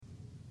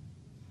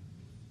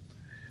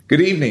Good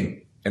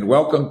evening and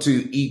welcome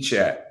to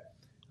eChat.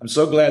 I'm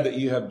so glad that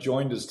you have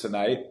joined us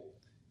tonight,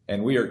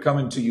 and we are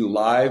coming to you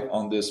live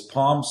on this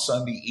Palm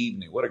Sunday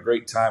evening. What a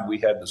great time we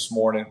had this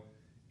morning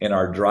in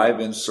our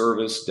drive-in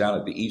service down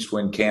at the East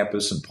Wind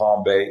campus in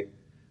Palm Bay.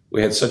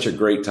 We had such a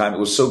great time. It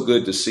was so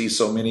good to see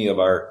so many of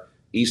our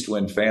East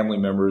Wind family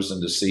members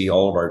and to see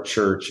all of our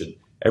church and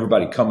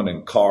everybody coming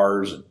in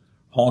cars and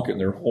honking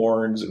their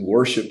horns and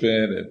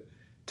worshiping and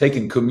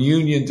taking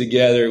communion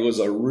together. It was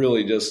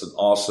really just an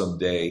awesome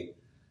day.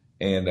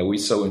 And we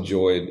so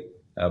enjoyed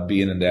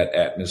being in that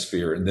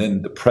atmosphere. And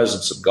then the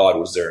presence of God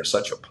was there in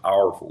such a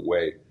powerful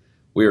way.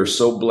 We are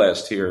so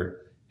blessed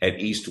here at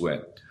East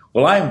Wind.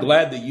 Well, I am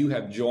glad that you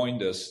have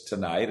joined us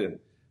tonight. And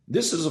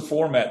this is a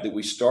format that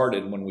we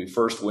started when we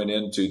first went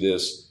into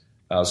this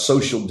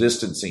social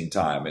distancing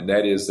time. And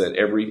that is that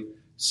every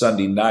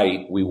Sunday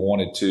night we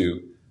wanted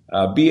to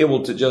be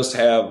able to just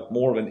have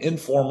more of an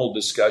informal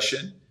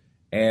discussion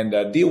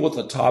and deal with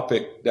a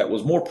topic that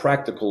was more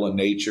practical in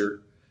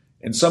nature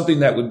and something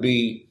that would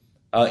be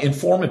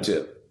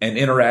informative and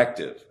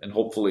interactive and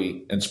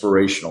hopefully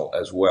inspirational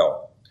as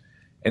well.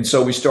 And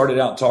so we started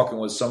out talking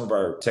with some of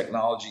our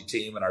technology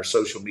team and our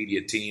social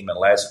media team. And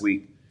last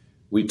week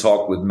we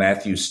talked with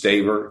Matthew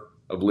Staver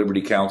of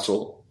Liberty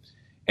Counsel.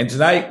 And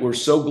tonight we're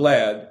so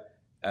glad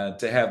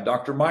to have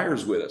Dr.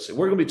 Myers with us. And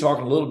we're going to be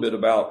talking a little bit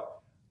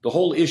about the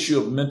whole issue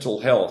of mental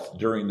health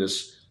during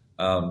this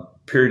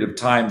period of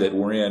time that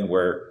we're in,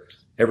 where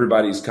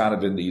everybody's kind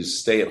of in these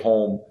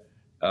stay-at-home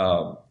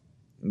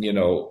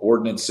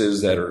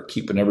ordinances that are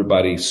keeping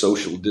everybody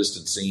social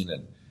distancing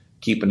and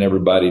keeping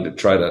everybody to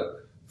try to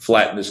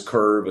flatten this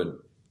curve and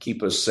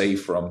keep us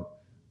safe from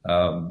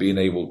being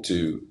able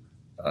to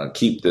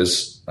keep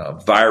this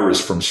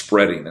virus from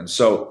spreading. And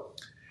so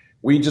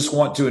we just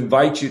want to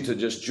invite you to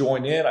just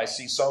join in. I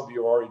see some of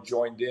you already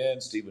joined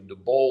in: Stephen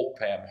DeBolt,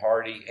 Pam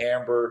Hardy,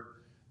 Amber,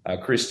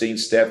 Christine,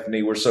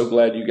 Stephanie. We're so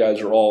glad you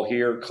guys are all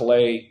here.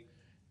 Clay,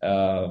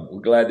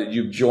 we're glad that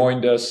you've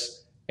joined us.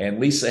 And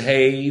Lisa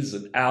Hayes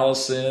and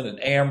Allison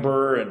and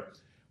Amber. And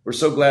we're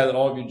so glad that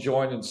all of you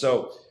joined. And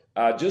so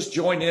just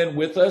join in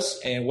with us,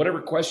 and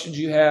whatever questions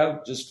you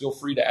have, just feel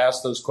free to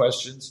ask those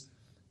questions.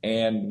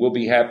 And we'll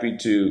be happy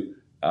to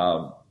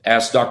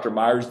ask Dr.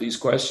 Myers these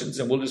questions,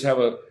 and we'll just have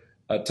a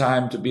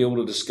time to be able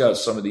to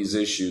discuss some of these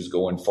issues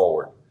going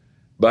forward.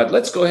 But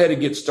let's go ahead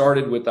and get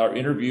started with our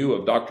interview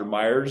of Dr.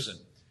 Myers. And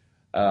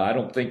I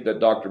don't think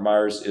that Dr.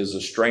 Myers is a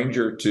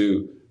stranger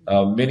to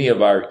many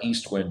of our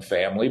East Wind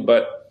family,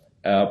 but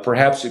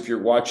perhaps if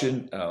you're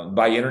watching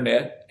by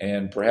internet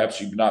and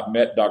perhaps you've not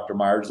met Dr.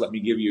 Myers, let me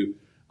give you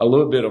a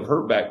little bit of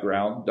her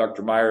background.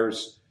 Dr.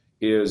 Myers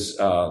is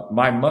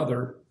my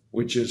mother,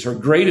 which is her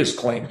greatest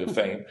claim to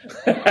fame.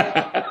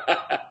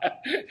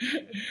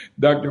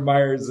 Dr.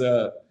 Myers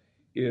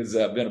has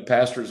been a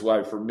pastor's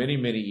wife for many,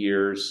 many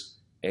years,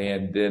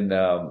 and then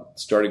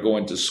started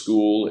going to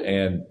school.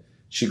 And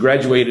she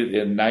graduated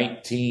in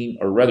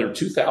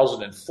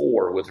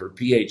 2004 with her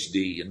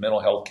PhD in mental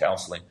health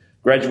counseling.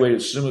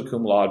 Graduated summa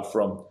cum laude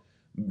from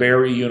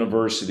Barry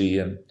University.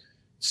 And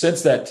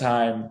since that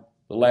time,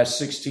 the last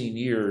 16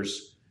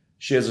 years,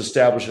 she has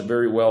established a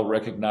very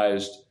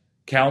well-recognized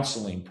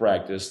counseling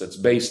practice that's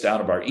based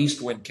out of our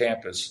East Wind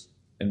campus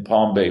in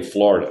Palm Bay,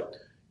 Florida.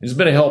 It's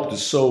been a help to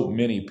so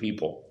many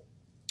people.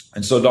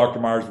 And so, Dr.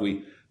 Myers,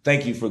 we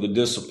thank you for the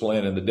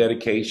discipline and the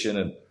dedication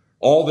and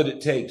all that it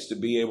takes to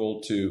be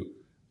able to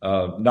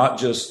not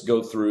just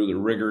go through the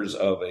rigors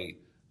of a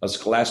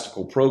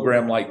scholastical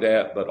program like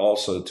that, but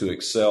also to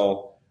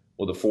excel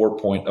with a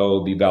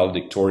 4.0, be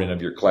valedictorian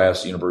of your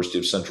class, University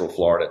of Central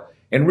Florida,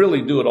 and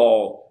really do it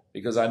all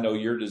because I know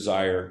your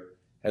desire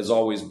has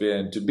always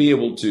been to be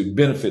able to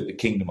benefit the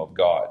kingdom of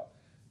God.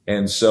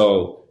 And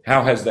so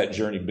how has that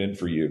journey been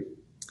for you?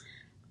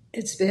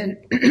 It's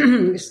been,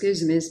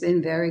 it's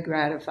been very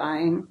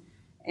gratifying.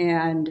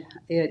 And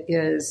it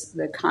is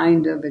the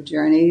kind of a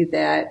journey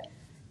that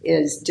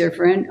is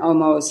different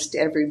almost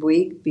every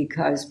week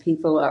because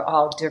people are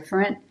all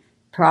different.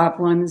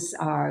 Problems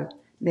are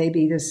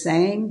maybe the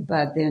same,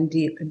 but then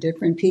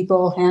different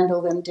people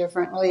handle them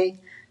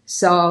differently.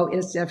 So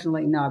it's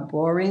definitely not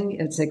boring.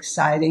 It's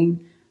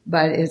exciting,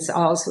 but it's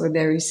also a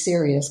very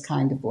serious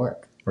kind of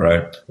work.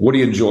 Right. What do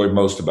you enjoy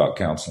most about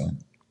counseling?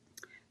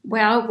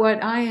 Well,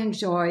 what I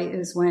enjoy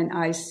is when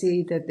I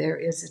see that there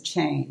is a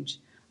change.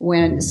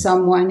 When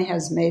someone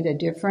has made a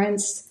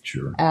difference,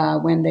 sure.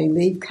 When they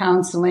leave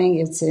counseling,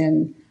 it's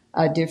in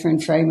a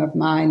different frame of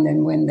mind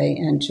than when they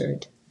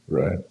entered.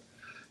 Right.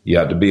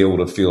 Yeah, to be able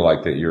to feel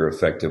like that you're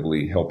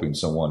effectively helping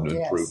someone to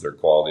improve their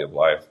quality of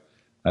life.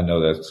 I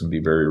know that's going to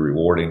be very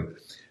rewarding.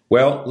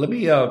 Well, let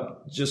me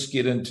just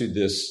get into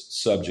this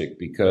subject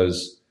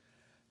because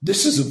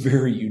this is a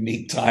very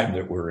unique time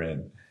that we're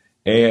in.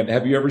 And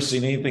have you ever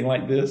seen anything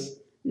like this?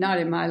 Not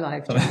in my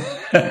lifetime.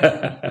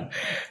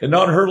 And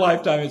not in her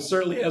lifetime. It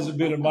certainly hasn't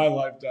been in my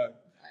lifetime.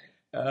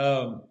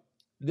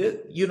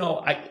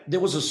 There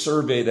was a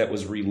survey that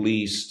was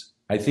released,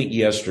 I think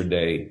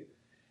yesterday,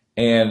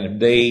 and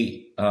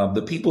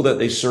the people that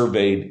they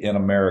surveyed in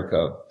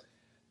America,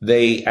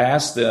 they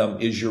asked them,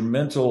 is your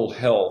mental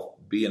health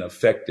being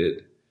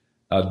affected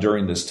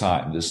during this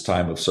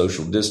time of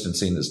social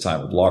distancing, this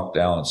time of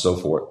lockdown and so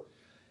forth.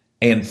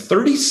 And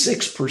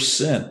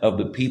 36% of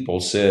the people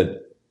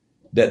said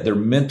that their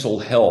mental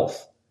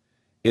health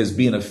is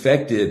being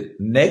affected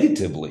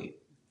negatively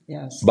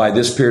Yes. by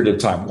this period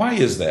of time. Why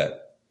is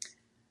that?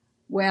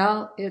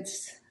 Well,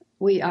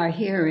 we are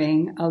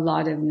hearing a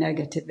lot of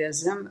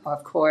negativism.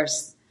 Of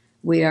course,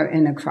 we are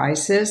in a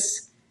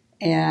crisis,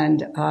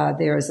 and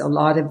there's a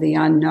lot of the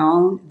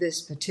unknown.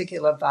 This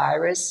particular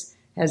virus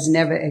has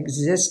never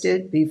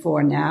existed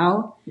before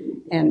now,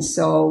 and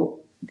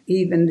so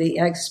even the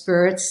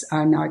experts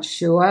are not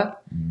sure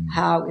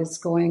how it's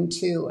going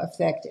to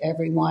affect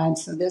everyone.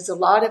 So there's a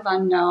lot of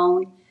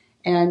unknown,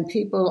 and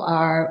people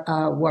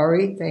are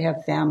worried. They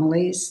have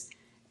families,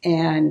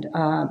 and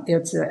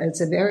it's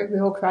a very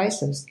real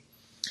crisis.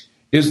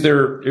 Is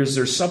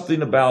there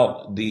something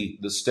about the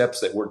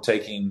steps that we're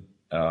taking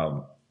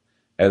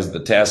as the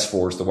task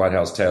force, the White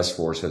House task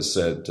force has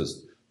said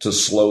to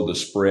slow the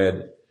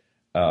spread,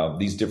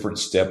 these different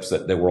steps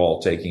that we're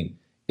all taking?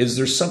 Is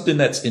there something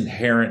that's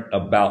inherent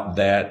about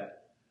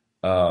that,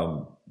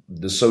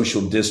 the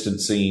social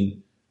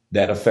distancing,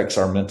 that affects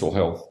our mental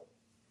health?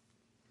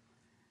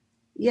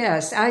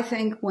 Yes, I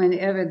think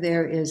whenever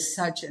there is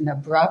such an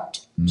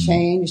abrupt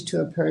change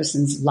to a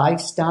person's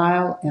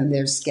lifestyle and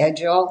their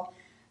schedule,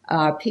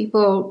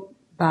 people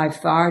by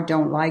far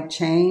don't like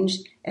change.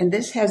 And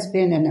this has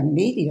been an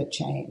immediate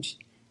change.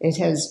 It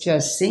has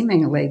just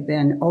seemingly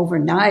been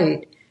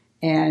overnight.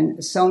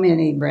 And so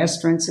many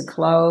restaurants are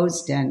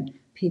closed and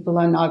people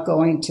are not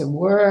going to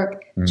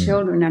work.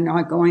 Children are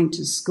not going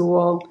to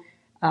school.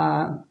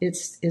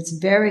 It's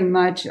very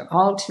much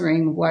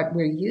altering what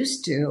we're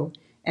used to,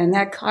 and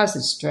that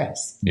causes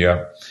stress.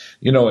 Yeah.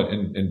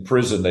 In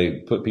prison, they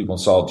put people in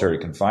solitary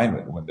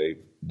confinement when they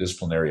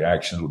disciplinary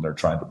actions, when they're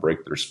trying to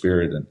break their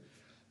spirit.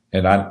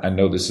 And I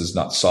know this is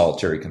not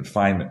solitary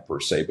confinement per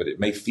se, but it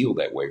may feel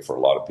that way for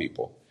a lot of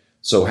people.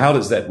 So how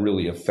does that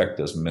really affect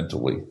us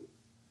mentally?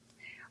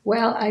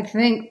 Well, I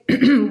think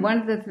one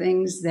of the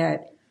things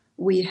that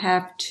we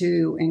have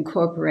to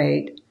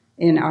incorporate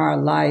in our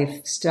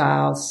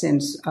lifestyle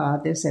since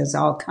this has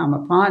all come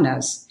upon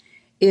us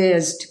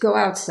is to go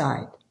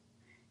outside,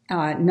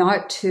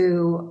 not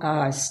to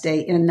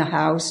stay in the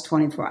house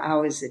 24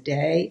 hours a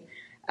day.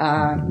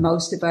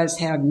 Most of us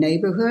have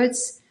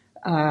neighborhoods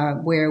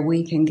where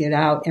we can get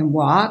out and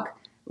walk.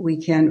 We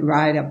can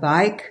ride a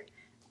bike.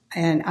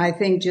 And I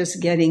think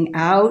just getting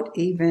out,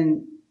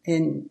 even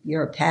in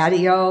your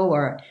patio,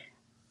 or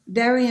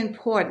very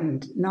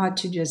important not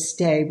to just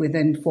stay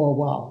within four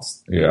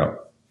walls. Yeah,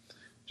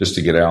 just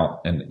to get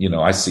out. And,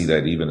 I see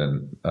that even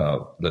in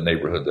the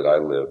neighborhood that I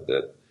live,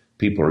 that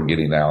people are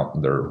getting out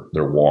and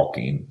they're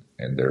walking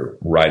and they're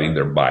riding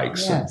their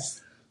bikes. Yes.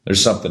 And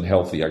there's something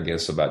healthy, I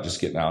guess, about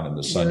just getting out in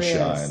the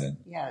sunshine. And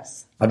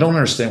yes. I don't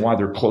understand why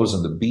they're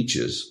closing the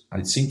beaches.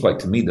 It seems like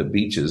to me the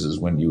beaches is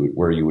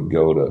where you would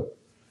go to.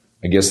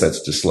 I guess that's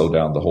to slow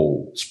down the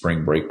whole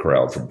spring break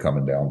crowd from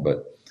coming down.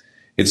 But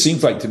it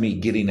seems like to me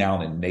getting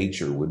out in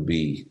nature would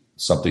be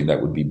something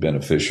that would be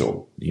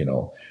beneficial.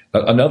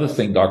 Another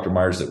thing, Dr.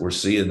 Myers, that we're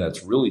seeing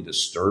that's really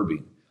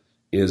disturbing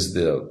is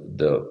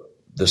the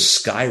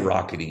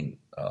skyrocketing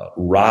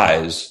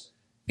rise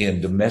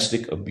in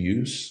domestic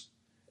abuse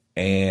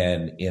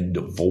and in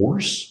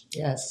divorce.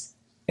 Yes.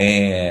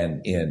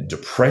 And in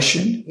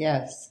depression.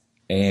 Yes.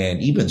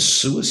 And even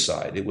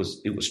suicide. It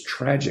was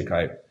tragic.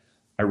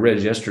 I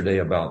read yesterday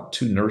about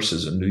 2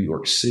 nurses in New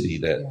York City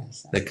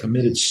that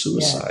committed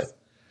suicide. Yes.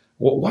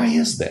 Well, why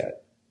is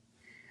that?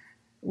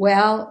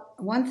 Well,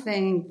 one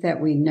thing that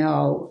we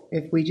know,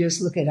 if we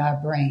just look at our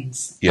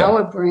brains, Yeah.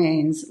 our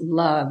brains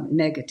love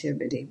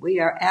negativity. We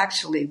are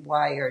actually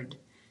wired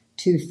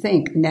to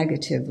think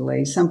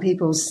negatively. Some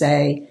people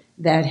say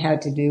that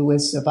had to do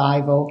with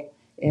survival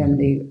in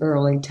the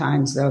early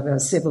times of a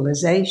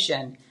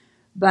civilization.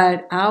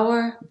 But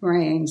our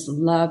brains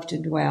love to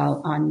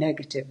dwell on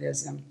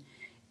negativism.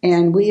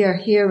 And we are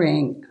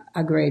hearing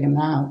a great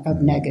amount of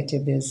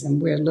negativism.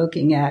 We're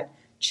looking at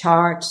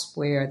charts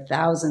where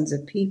thousands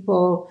of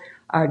people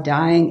are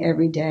dying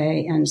every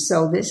day. And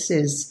so this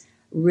is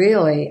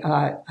really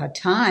a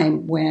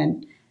time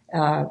when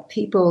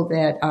people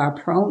that are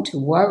prone to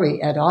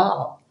worry at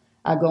all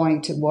are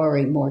going to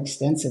worry more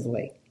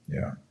extensively.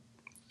 Yeah.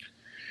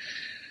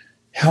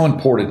 How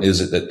important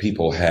is it that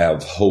people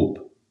have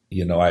hope?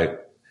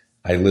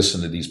 I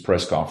listen to these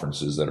press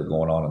conferences that are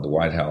going on in the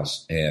White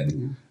House,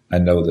 and I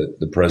know that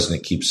the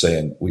president keeps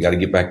saying, we got to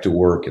get back to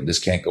work and this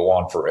can't go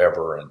on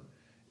forever.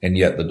 And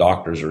yet the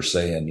doctors are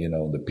saying,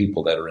 the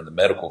people that are in the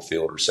medical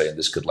field are saying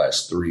this could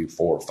last 3,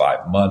 4,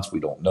 5 months. We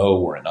don't know.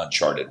 We're in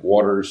uncharted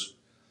waters.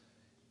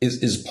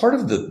 Is part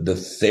of the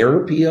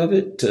therapy of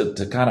it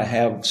to kind of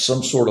have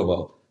some sort of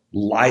a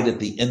light at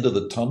the end of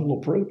the tunnel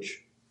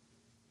approach?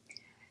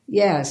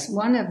 Yes,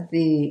 one of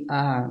the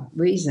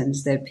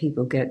reasons that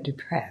people get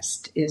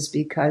depressed is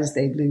because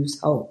they lose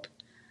hope.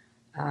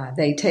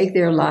 They take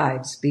their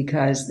lives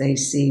because they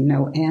see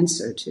no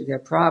answer to their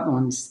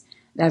problems.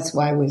 That's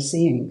why we're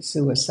seeing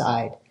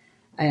suicide.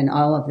 and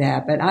all of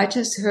that. But I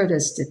just heard a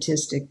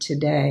statistic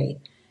today,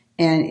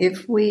 and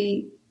if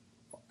we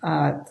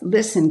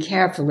listen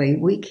carefully,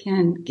 we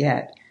can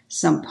get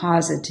some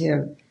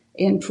positive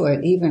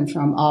input even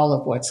from all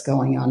of what's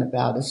going on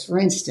about us. For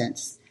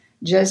instance,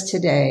 just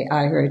today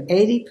I heard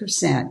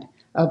 80%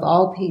 of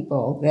all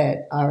people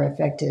that are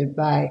affected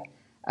by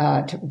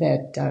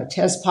that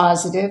test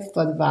positive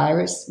for the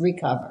virus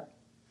recover.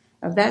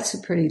 That's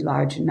a pretty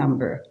large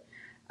number.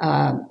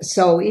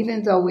 So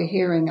even though we're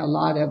hearing a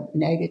lot of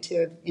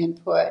negative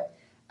input,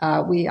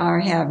 we are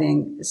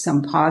having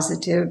some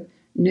positive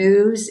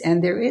news,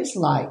 and there is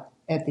light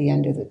at the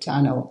end of the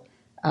tunnel.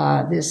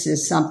 This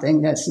is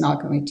something that's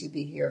not going to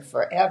be here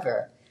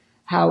forever.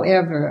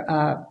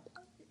 However,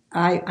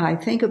 I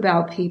think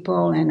about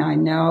people, and I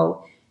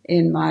know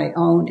in my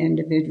own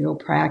individual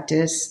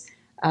practice,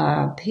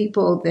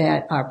 people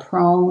that are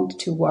prone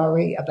to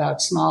worry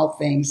about small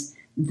things.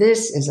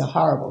 This is a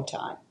horrible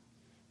time.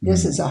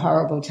 This is a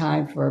horrible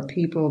time for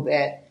people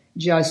that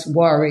just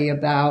worry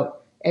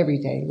about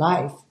everyday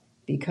life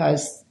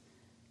because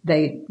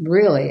they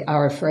really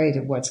are afraid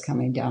of what's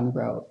coming down the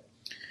road.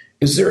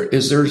 Is there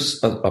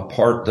a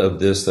part of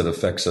this that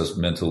affects us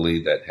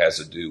mentally that has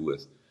to do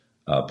with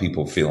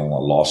people feeling a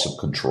loss of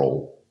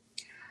control?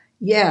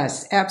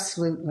 Yes,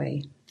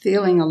 absolutely.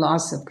 Feeling a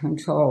loss of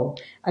control,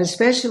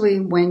 especially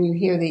when you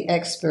hear the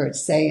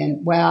experts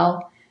saying,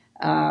 well,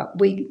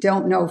 we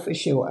don't know for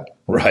sure.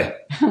 Right.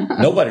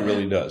 Nobody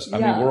really does. I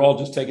Yeah. mean, we're all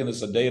just taking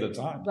this a day at a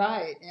time.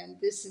 Right. And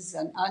this is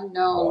an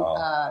unknown,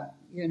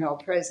 Wow.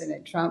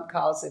 President Trump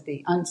calls it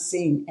the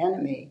unseen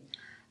enemy.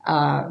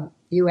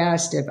 You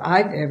asked if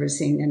I've ever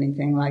seen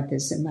anything like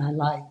this in my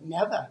life.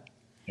 Never.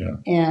 Yeah.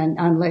 And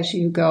unless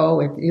you go,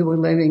 if you were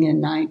living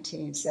in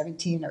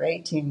 1917 or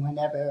 18,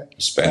 whenever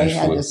Spanish they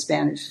had flu. the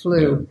Spanish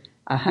flu,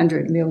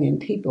 100 million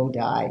people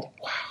died.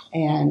 Wow.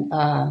 And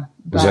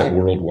Was that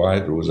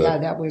worldwide or was yeah,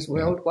 that? that was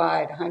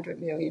worldwide,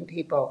 100 million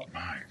people.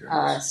 My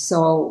goodness.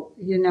 So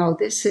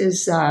this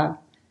is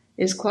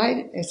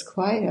quite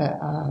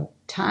a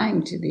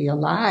time to be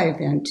alive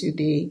and to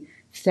be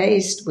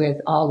faced with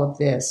all of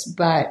this.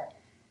 But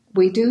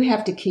we do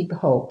have to keep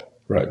hope.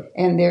 Right.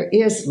 And there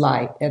is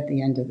light at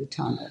the end of the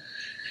tunnel.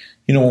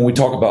 When we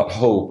talk about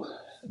hope,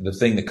 the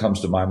thing that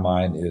comes to my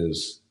mind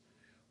is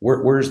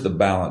where's the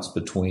balance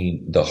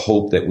between the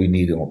hope that we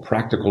need from a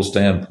practical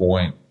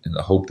standpoint and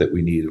the hope that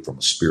we need from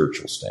a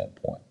spiritual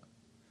standpoint?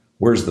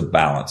 Where's the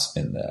balance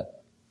in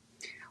that?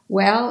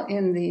 Well,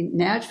 in the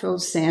natural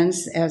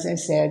sense, as I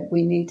said,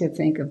 we need to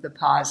think of the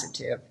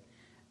positive.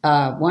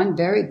 One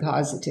very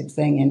positive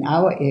thing in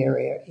our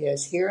area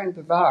is here in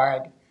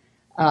Brevard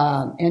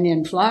and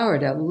in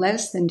Florida,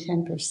 less than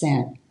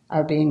 10%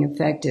 are being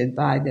affected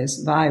by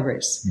this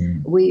virus.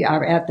 We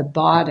are at the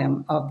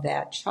bottom of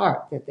that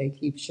chart that they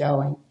keep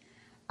showing.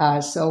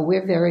 So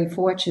we're very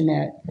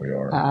fortunate. We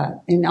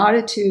are. In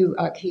order to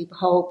keep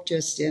hope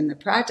just in the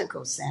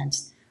practical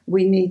sense,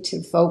 we need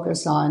to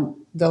focus on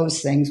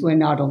those things. We're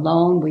not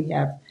alone.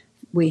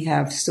 We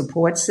have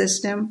support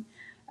system.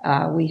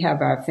 We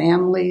have our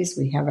families.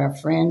 We have our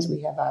friends.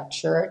 We have our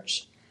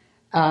church.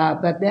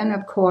 But then,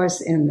 of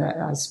course, in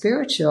the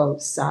spiritual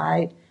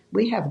side,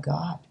 we have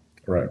God.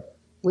 Right.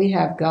 We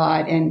have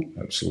God. And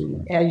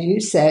Absolutely. as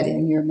you said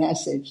in your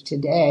message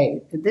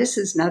today, this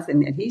is nothing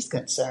that he's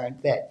concerned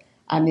that,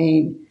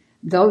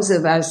 those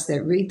of us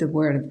that read the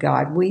Word of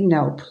God, we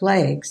know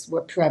plagues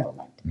were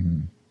prevalent.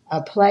 Mm-hmm.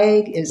 A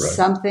plague is Right.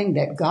 something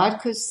that God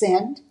could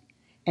send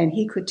and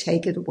he could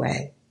take it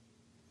away.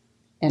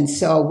 And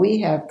so we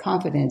have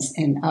confidence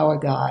in our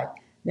God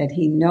that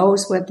he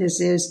knows what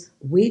this is.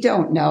 We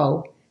don't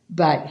know,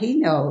 but he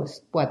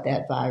knows what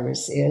that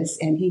virus is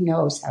and he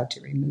knows how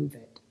to remove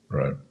it.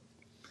 Right.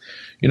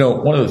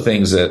 One of the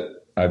things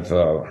that I've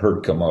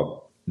heard come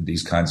up in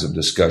these kinds of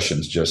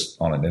discussions just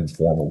on an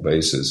informal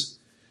basis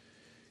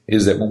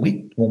is that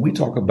when we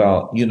talk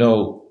about,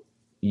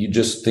 you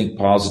just think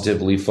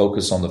positively,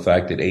 focus on the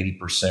fact that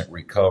 80%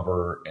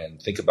 recover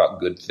and think about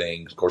good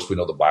things. Of course, we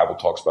know the Bible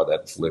talks about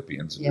that in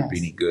Philippians. If there be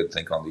any good,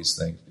 think on these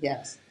things.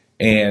 Yes.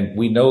 And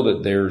we know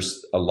that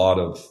there's a lot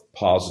of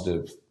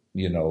positive,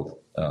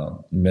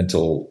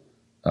 mental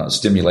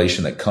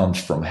stimulation that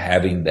comes from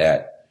having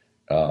that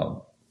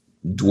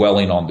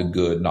dwelling on the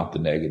good, not the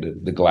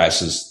negative. The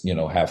glass is,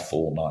 half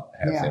full, not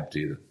half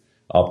empty, the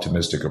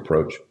optimistic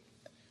approach.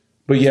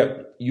 But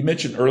yet, you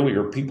mentioned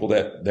earlier people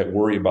that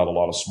worry about a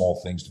lot of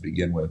small things to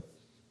begin with.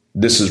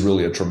 This is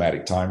really a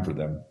traumatic time for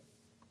them.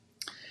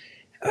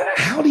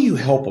 How do you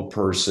help a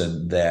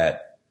person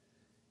that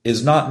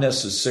is not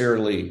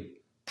necessarily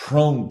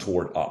prone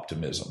toward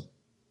optimism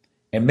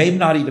and may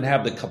not even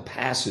have the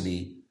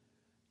capacity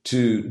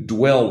to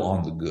dwell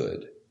on the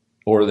good,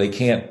 or they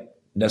can't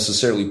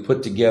necessarily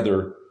put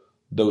together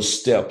those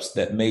steps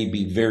that may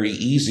be very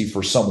easy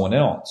for someone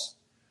else,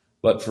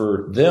 but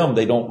for them,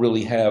 they don't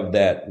really have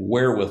that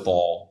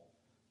wherewithal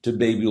to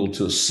be able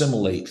to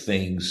assimilate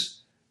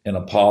things in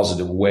a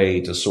positive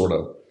way to sort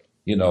of,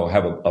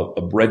 have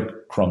a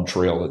breadcrumb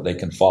trail that they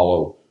can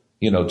follow,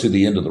 to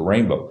the end of the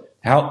rainbow.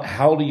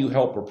 How do you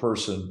help a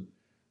person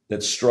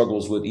that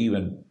struggles with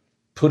even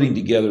putting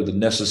together the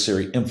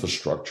necessary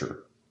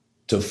infrastructure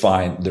to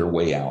find their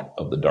way out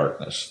of the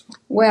darkness?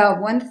 Well,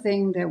 one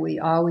thing that we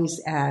always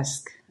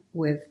ask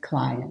with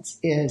clients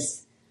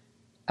is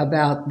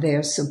about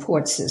their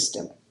support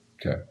system.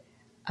 Okay.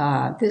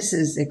 This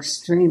is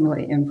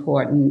extremely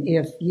important.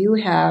 If you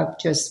have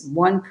just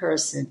one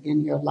person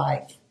in your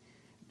life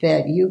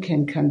that you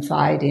can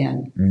confide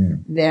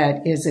in,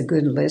 that is a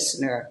good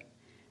listener,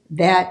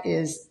 that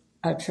is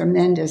a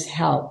tremendous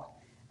help.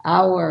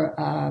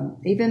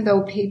 Even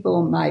though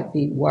people might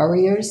be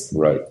warriors,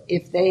 Right.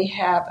 if they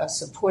have a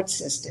support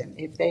system,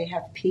 if they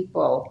have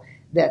people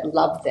that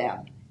love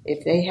them,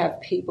 if they have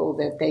people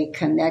that they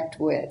connect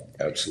with,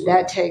 Absolutely.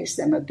 that takes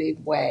them a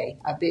big way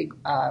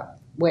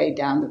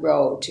down the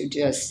road to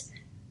just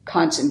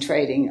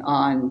concentrating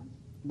on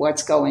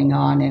what's going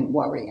on and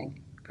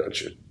worrying.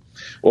 Gotcha.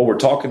 Well, we're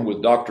talking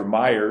with Dr.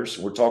 Myers.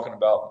 We're talking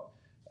about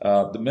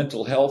the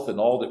mental health and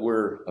all that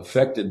we're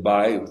affected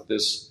by with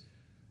this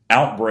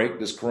outbreak,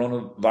 this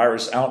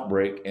coronavirus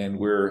outbreak, and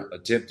we're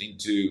attempting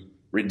to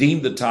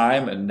redeem the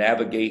time and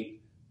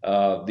navigate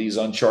these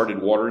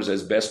uncharted waters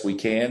as best we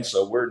can.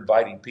 So we're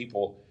inviting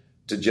people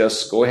to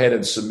just go ahead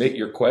and submit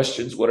your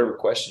questions, whatever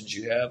questions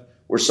you have.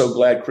 We're so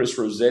glad Chris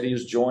Rossetti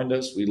has joined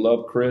us. We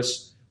love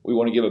Chris. We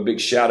want to give a big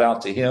shout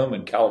out to him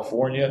in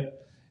California,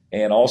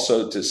 and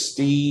also to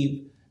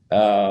Steve.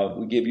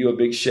 We give you a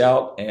big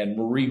shout, and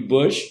Marie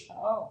Bush,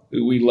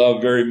 who we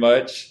love very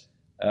much.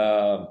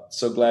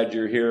 So glad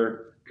you're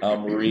here,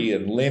 Marie,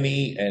 and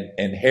Lenny,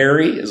 and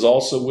Harry is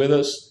also with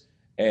us,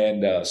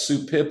 and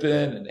Sue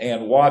Pippin, and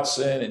Ann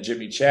Watson, and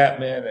Jimmy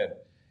Chapman,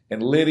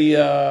 and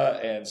Lydia,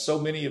 and so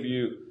many of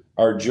you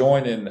are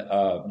joining,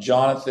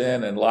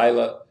 Jonathan and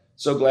Lila.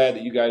 So glad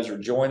that you guys are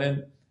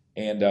joining.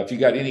 And if you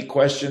got any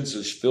questions,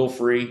 just feel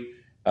free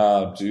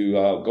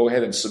to go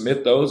ahead and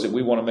submit those. And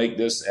we want to make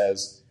this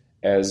as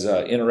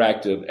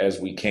interactive as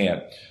we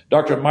can.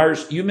 Dr.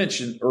 Myers, you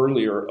mentioned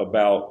earlier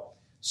about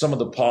some of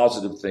the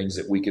positive things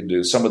that we could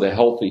do, some of the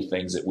healthy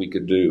things that we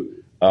could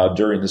do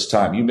during this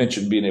time. You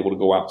mentioned being able to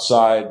go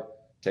outside,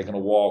 taking a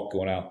walk,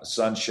 going out in the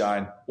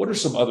sunshine. What are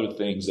some other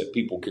things that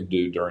people can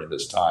do during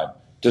this time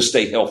to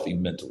stay healthy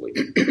mentally?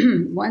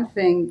 One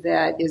thing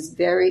that is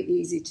very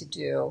easy to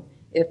do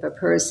if a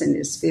person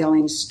is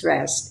feeling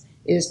stressed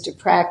is to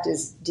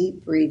practice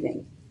deep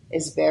breathing.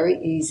 It's very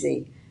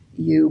easy.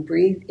 You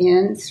breathe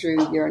in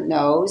through your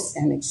nose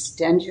and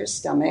extend your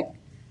stomach,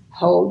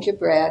 hold your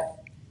breath,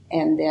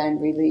 and then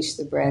release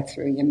the breath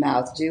through your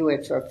mouth. Do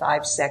it for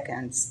 5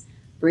 seconds.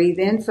 Breathe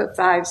in for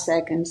 5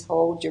 seconds,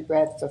 hold your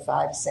breath for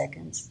 5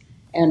 seconds,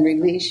 and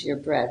release your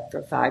breath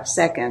for 5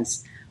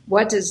 seconds.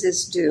 What does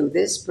this do?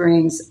 This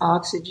brings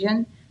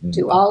oxygen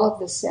to all of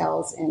the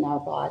cells in our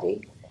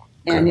body,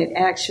 and it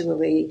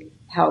actually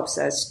helps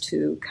us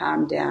to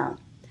calm down.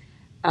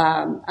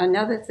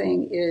 Another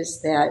thing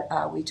is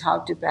that we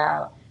talked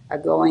about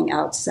going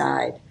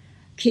outside.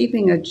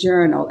 Keeping a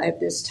journal at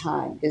this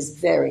time is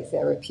very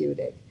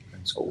therapeutic.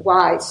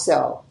 Why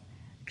so?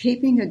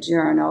 Keeping a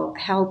journal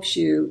helps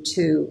you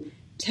to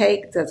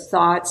take the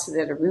thoughts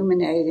that are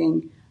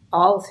ruminating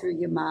all through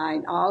your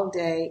mind all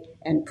day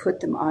and put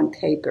them on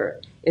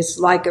paper. It's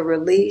like a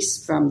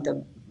release from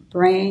the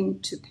brain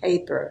to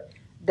paper.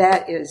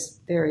 That is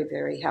very,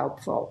 very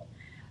helpful.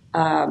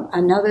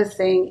 Another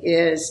thing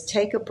is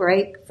take a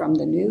break from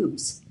the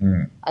news.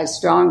 I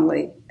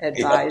strongly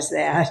advise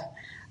that.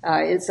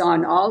 It's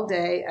on all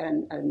day,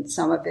 and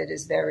some of it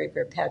is very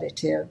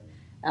repetitive.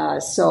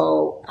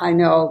 So I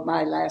know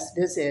my last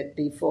visit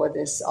before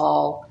this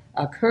all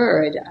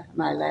occurred,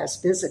 my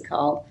last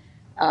physical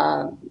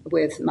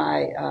with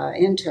my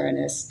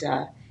internist,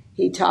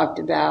 he talked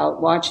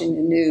about watching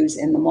the news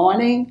in the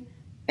morning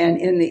and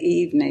in the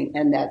evening,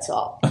 and that's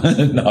all.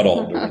 Not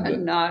all day.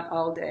 Not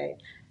all day.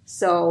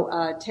 So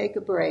take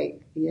a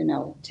break,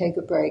 take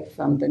a break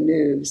from the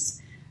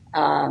news.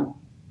 And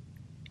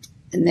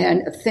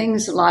then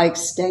things like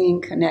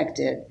staying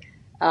connected.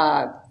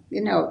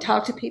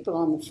 Talk to people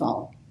on the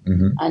phone.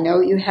 Mm-hmm. I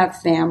know you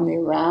have family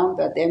around,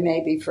 but there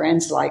may be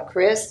friends like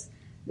Chris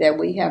that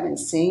we haven't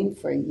seen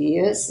for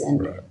years.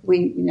 And right.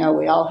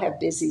 we all have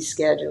busy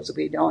schedules.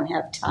 We don't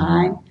have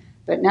time. Mm-hmm.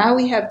 But now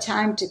we have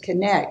time to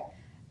connect.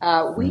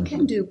 We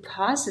can do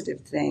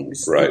positive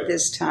things at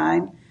this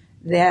time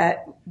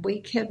that we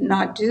could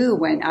not do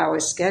when our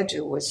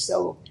schedule was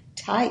so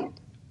tight.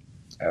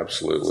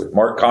 Absolutely.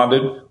 Mark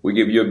Condon, we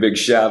give you a big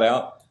shout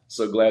out.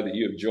 So glad that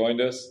you have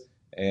joined us.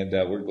 And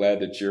we're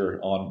glad that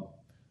you're on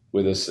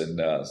with us. And,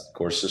 of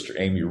course, Sister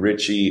Amy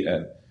Ritchie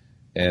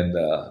and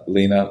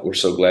Lena, we're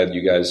so glad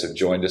you guys have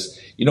joined us.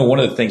 One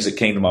of the things that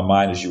came to my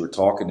mind as you were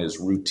talking is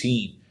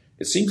routine.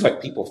 It seems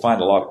like people find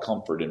a lot of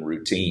comfort in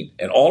routine.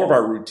 And all of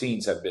our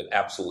routines have been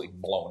absolutely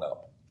blown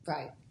up.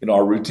 Right.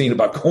 Our routine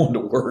about going to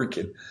work.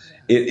 And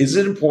is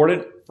it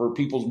important for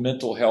people's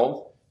mental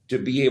health to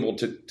be able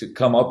to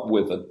come up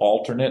with an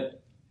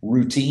alternate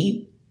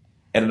routine?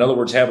 And in other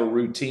words, have a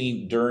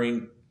routine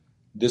during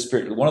this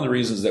period. One of the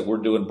reasons that we're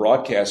doing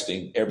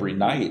broadcasting every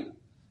night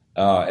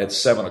at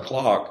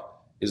 7:00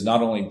 is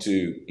not only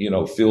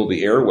to fill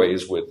the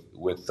airways with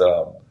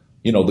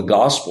the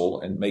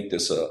gospel and make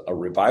this a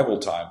revival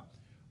time,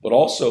 but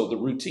also the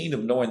routine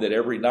of knowing that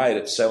every night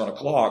at 7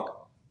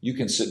 o'clock, you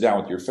can sit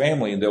down with your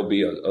family and there'll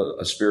be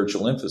a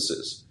spiritual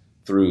emphasis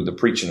through the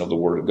preaching of the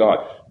Word of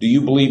God. Do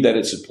you believe that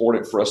it's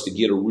important for us to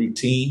get a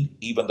routine,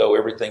 even though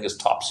everything is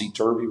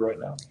topsy-turvy right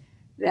now?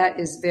 That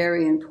is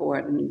very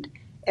important.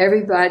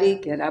 Everybody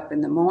get up in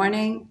the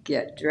morning,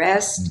 get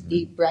dressed,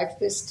 eat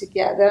breakfast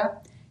together,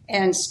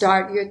 and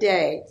start your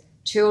day.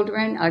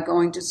 Children are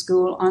going to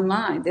school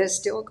online. They're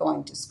still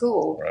going to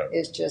school. Right.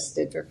 It's just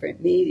a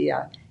different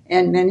media.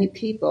 And many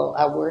people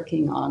are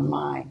working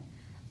online.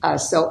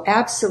 So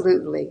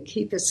absolutely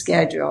keep a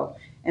schedule.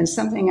 And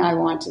something I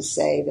want to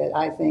say that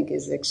I think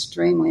is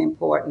extremely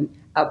important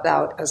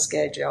about a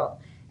schedule,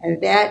 and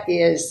that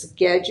is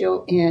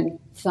schedule in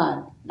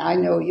fun. I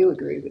know you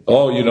agree with that.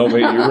 Oh, you know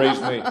me. You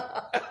raised me.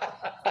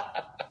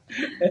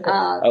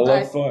 I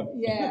love fun.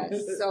 Yes.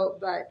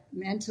 But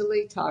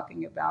mentally,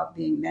 talking about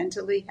being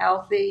mentally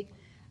healthy,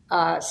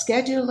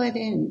 schedule it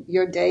in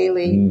your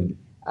daily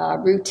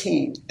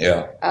routine.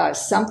 Yeah.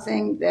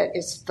 Something that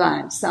is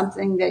fun,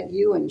 something that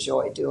you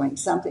enjoy doing,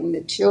 something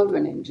that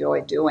children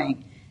enjoy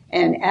doing.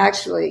 And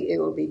actually, it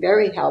will be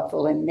very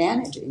helpful in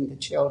managing the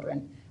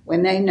children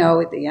when they know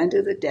at the end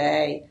of the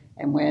day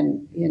and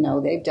when,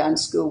 they've done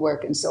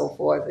schoolwork and so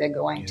forth, they're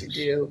going to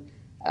do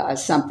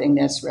something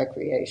that's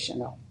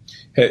recreational.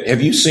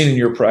 Have you seen in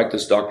your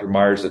practice, Dr.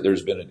 Myers, that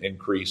there's been an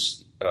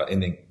increase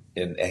in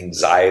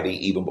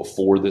anxiety even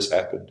before this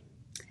happened?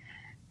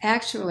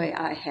 Actually,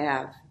 I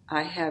have.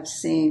 I have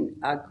seen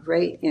a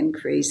great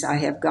increase. I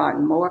have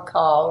gotten more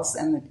calls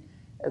in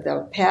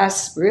the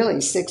past, really,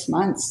 6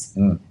 months.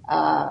 And,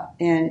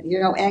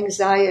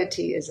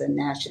 anxiety is a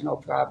national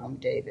problem,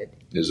 David.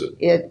 Is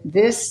it?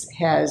 This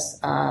has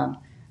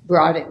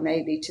brought it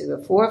maybe to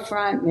the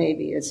forefront.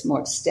 Maybe it's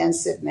more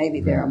extensive. Maybe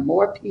there are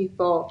more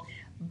people.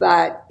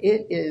 But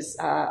it is,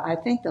 I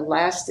think the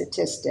last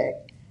statistic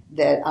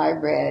that I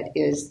read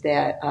is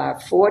that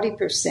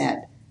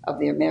 40% of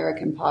the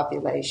American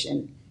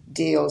population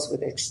deals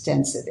with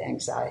extensive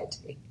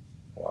anxiety.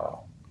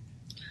 Wow.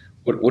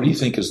 What do you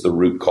think is the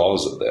root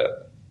cause of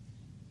that?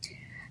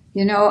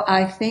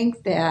 I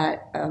think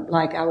that,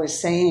 like I was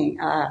saying,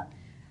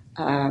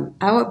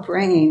 our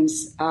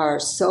brains are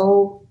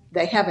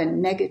they have a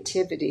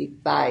negativity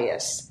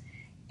bias.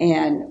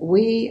 And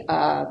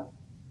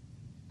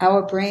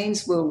our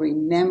brains will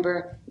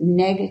remember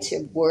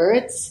negative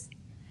words,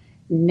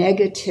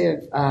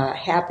 negative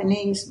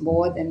happenings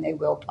more than they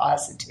will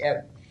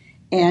positive.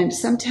 And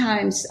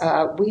sometimes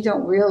we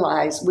don't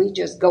realize, we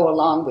just go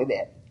along with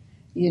it.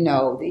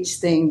 These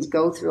things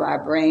go through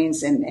our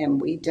brains and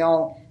we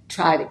don't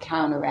try to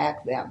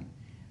counteract them.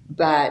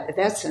 But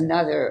that's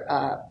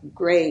another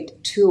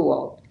great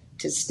tool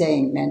to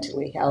staying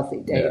mentally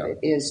healthy, David,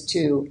 is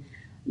to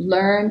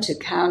learn to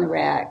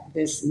counteract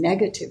this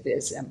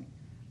negativism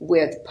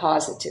with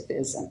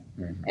positivism.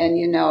 And,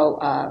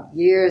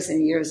 years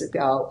and years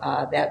ago,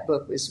 that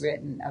book was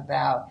written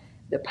about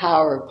the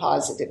power of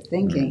positive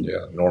thinking.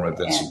 Norman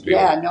Vincent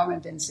Peale. Norman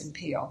Vincent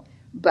Peale.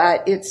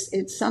 But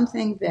it's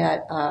something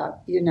that,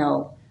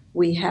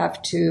 we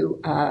have to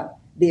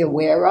be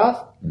aware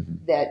of,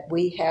 that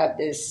we have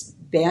this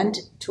bent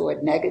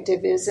toward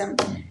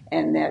negativism,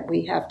 and that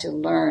we have to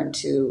learn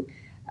to,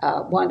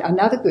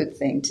 another good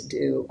thing to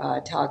do,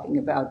 talking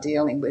about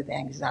dealing with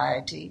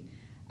anxiety,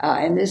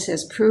 and this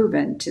has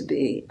proven to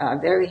be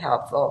very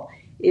helpful,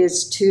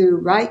 is to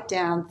write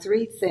down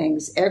 3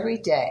 things every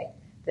day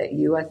that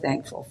you are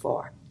thankful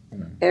for.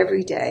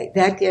 Every day.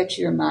 That gets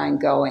your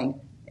mind going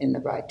in the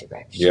right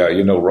direction. Yeah,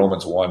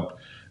 Romans 1,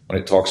 when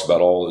it talks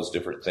about all those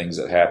different things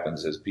that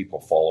happens as people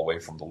fall away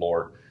from the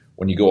Lord,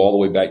 when you go all the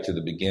way back to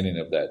the beginning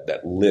of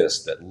that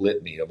list, that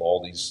litany of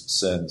all these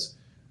sins,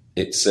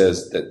 it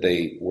says that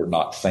they were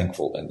not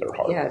thankful in their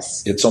heart.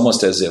 Yes. It's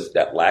almost as if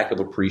that lack of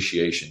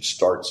appreciation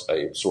starts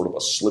a sort of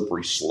a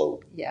slippery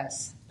slope.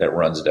 Yes. That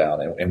runs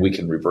down, and we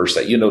can reverse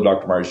that.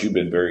 Dr. Myers, you've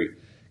been very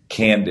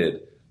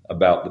candid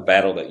about the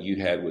battle that you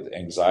had with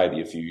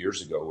anxiety a few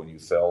years ago when you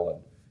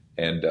fell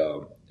and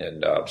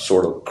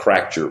sort of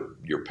cracked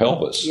your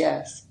pelvis.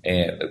 Yes.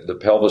 And the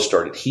pelvis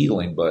started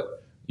healing,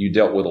 but you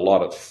dealt with a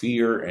lot of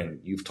fear, and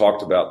you've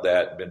talked about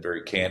that, been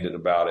very candid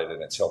about it,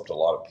 and it's helped a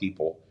lot of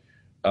people.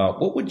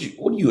 What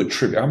do you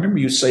attribute? I remember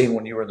you saying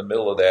when you were in the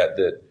middle of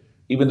that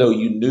even though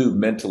you knew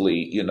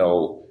mentally,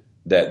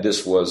 that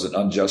this was an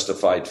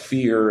unjustified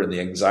fear and the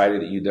anxiety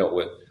that you dealt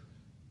with,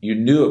 you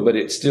knew it, but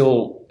it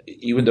still,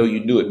 even though you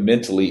knew it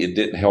mentally, it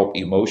didn't help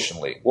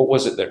emotionally. What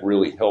was it that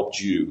really helped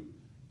you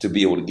to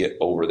be able to get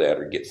over that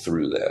or get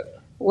through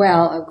that?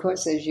 Well, of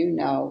course, as you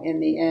know, in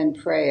the end,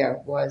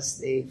 prayer was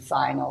the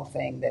final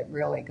thing that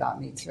really got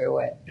me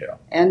through it. Yeah.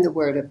 And the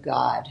Word of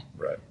God.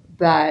 Right.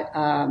 But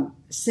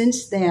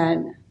since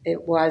then,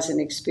 it was an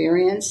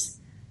experience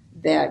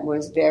that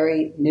was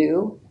very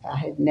new. I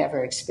had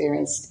never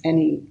experienced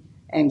any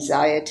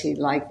anxiety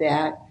like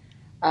that.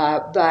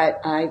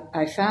 But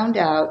I found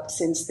out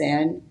since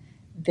then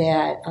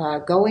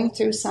that going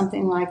through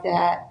something like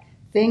that,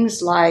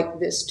 things like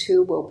this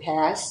too will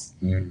pass,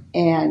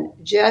 and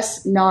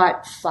just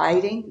not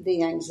fighting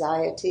the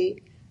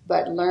anxiety,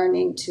 but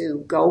learning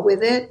to go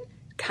with it,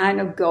 kind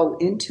of go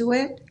into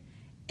it,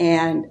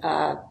 and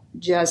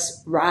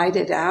just ride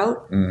it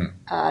out.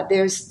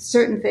 There's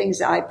certain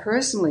things I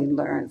personally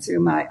learned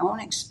through my own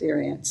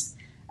experience.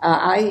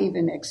 I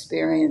even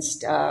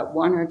experienced 1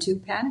 or 2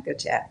 panic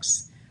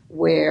attacks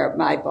where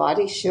my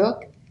body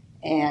shook,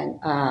 and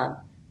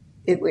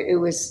it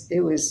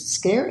was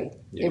scary.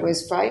 Yeah. It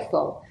was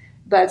frightful.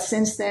 But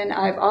since then,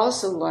 I've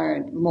also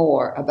learned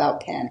more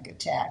about panic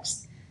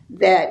attacks,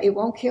 that it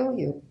won't kill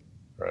you.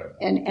 Right.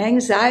 And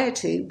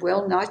anxiety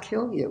will not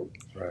kill you.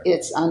 Right.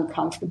 It's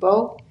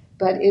uncomfortable,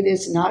 but it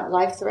is not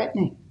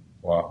life-threatening.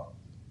 Wow.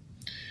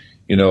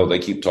 You know, they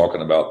keep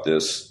talking about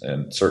this,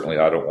 and certainly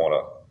I don't want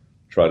to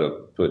try to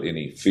put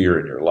any fear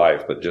in your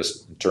life, but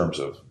just in terms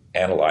of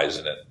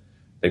analyzing it,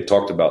 they've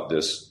talked about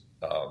this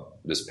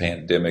this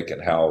pandemic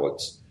and how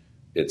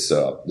it's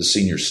the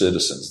senior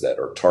citizens that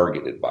are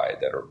targeted by it,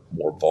 that are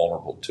more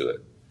vulnerable to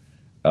it.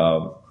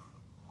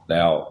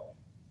 Now,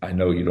 I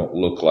know you don't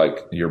look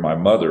like you're my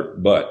mother,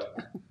 but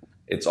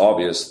it's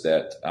obvious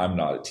that I'm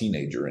not a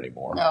teenager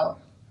anymore. No.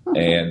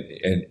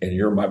 and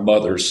you're my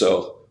mother,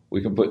 so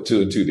we can put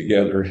 2 and 2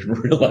 together and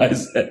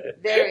realize that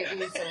very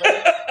easily.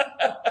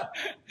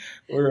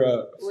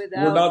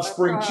 we're not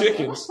spring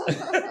chickens.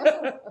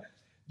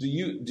 Do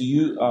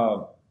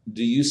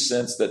you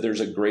sense that there's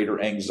a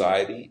greater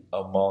anxiety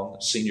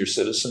among senior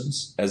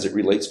citizens as it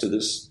relates to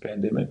this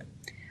pandemic?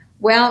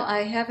 Well,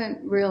 I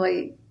haven't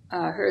really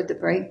heard the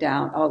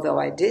breakdown, although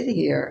I did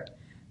hear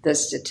the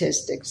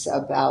statistics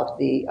about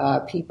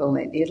the people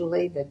in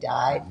Italy that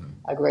died.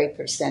 A great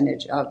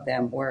percentage of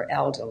them were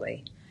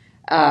elderly.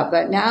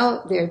 But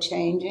now they're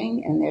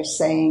changing, and they're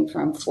saying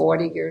from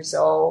 40 years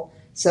old.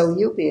 So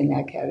you'll be in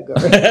that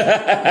category.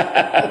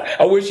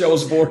 I wish I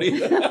was 40.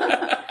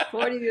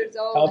 40 years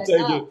old. I'll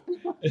take it.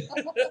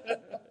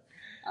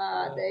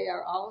 They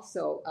are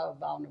also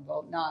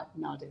vulnerable, not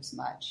as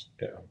much.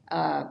 Yeah.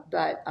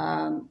 But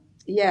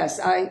yes,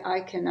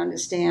 I can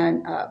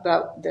understand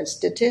about the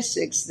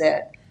statistics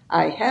that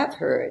I have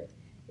heard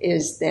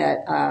is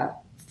that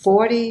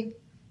 48%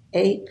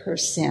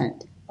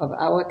 of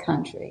our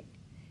country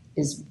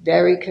is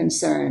very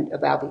concerned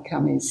about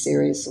becoming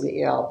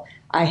seriously ill.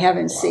 I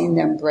haven't seen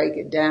them break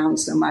it down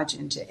so much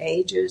into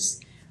ages,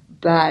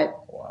 but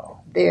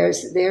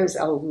there's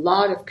a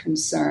lot of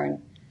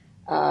concern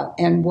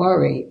and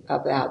worry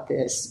about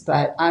this.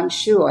 But I'm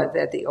sure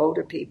that the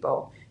older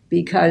people,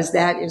 because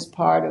that is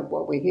part of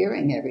what we're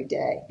hearing every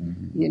day,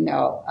 you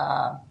know,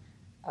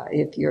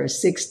 if you're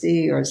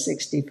 60 or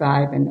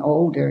 65 and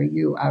older,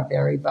 you are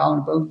very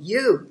vulnerable.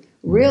 You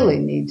really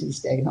need to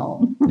stay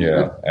home.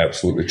 Yeah,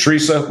 absolutely.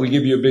 Teresa, we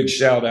give you a big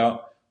shout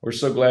out. We're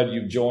so glad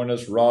you've joined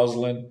us.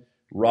 Rosalind,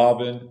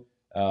 Robin,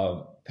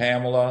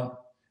 Pamela,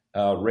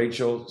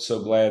 Rachel,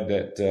 so glad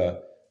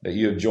that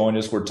you have joined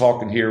us. We're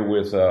talking here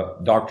with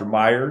Dr.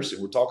 Myers,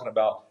 and we're talking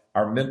about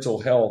our mental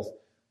health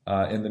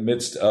in the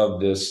midst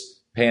of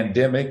this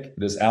pandemic,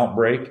 this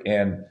outbreak.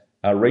 And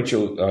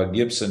Rachel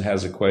Gibson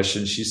has a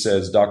question. She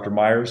says, Dr.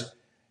 Myers,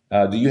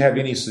 do you have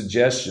any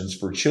suggestions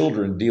for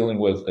children dealing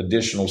with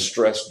additional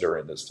stress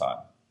during this time?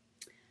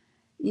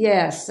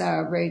 Yes,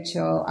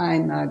 Rachel,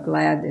 I'm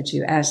glad that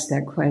you asked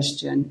that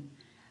question.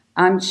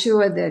 I'm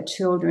sure that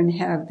children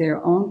have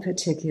their own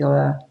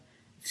particular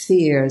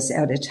fears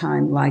at a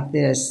time like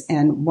this,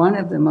 and one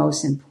of the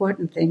most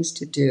important things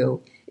to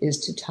do is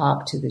to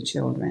talk to the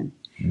children.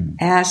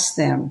 Ask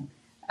them,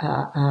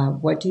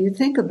 what do you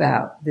think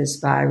about this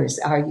virus?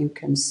 Are you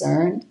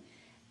concerned?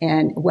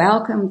 And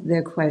welcome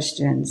their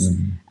questions.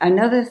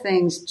 Another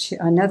thing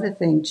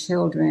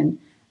children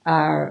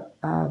are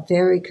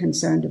very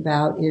concerned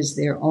about is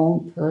their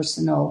own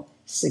personal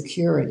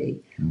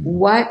security.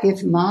 What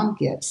if mom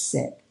gets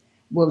sick?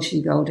 Will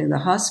she go to the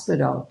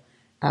hospital?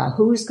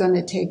 Who's going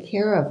to take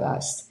care of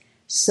us?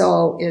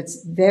 So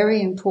it's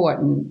very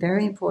important,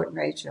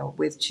 Rachel,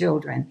 with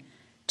children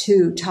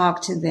to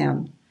talk to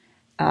them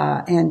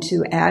and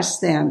to ask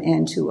them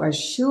and to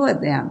assure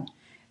them,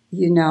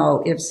 you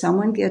know, if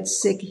someone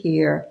gets sick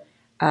here,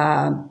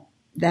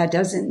 that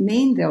doesn't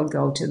mean they'll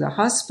go to the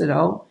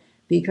hospital,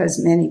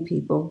 because many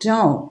people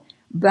don't.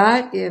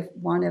 But if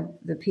one of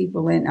the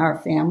people in our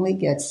family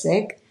gets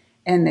sick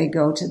and they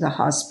go to the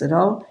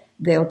hospital,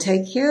 they'll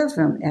take care of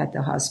them at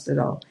the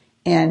hospital.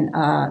 And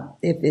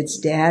if it's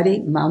daddy,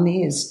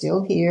 mommy is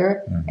still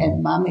here,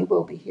 and mommy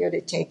will be here to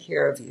take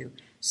care of you.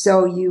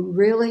 So you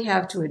really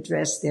have to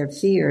address their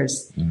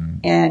fears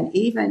and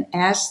even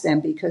ask them,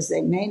 because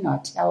they may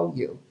not tell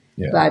you.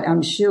 Yeah. But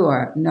I'm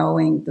sure,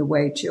 knowing the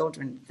way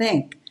children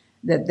think,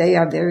 that they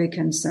are very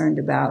concerned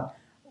about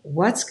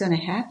what's going to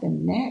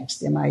happen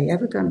next. Am I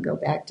ever going to go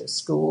back to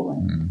school?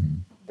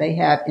 And they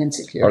have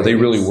insecurities. Are they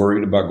really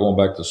worried about going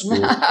back to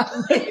school?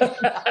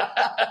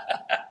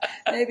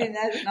 Maybe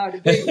that's not a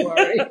big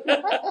worry.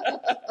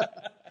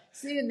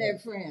 Seeing their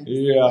friends.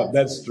 Yeah,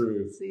 that's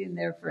true. Seeing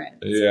their friends.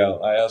 Yeah,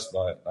 I asked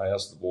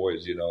the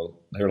boys,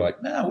 they're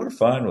like, "Nah, we're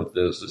fine with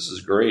this. This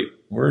is great.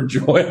 We're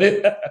enjoying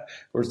it." Of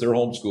course, they're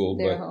homeschooled,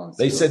 but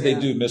they said they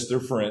do miss their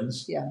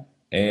friends. Yeah.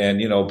 And,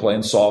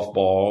 playing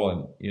softball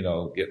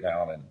and, getting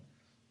out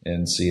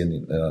and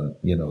seeing,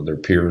 their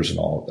peers and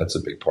all. That's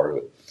a big part of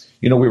it.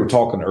 We were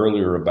talking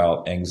earlier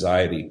about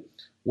anxiety.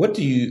 What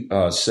do you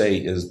say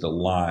is the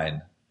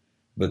line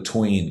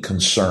between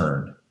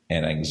concern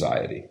and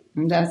anxiety?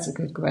 That's a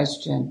good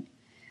question.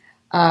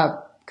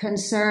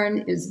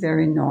 Concern is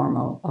very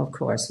normal, of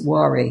course.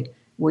 Worry.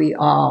 We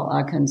all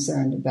are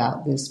concerned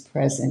about this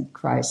present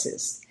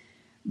crisis.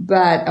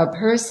 But a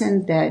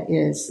person that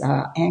is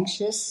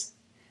anxious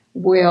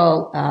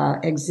will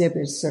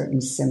exhibit certain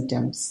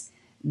symptoms.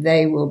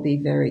 They will be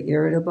very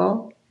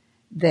irritable.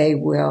 They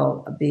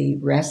will be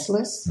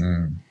restless.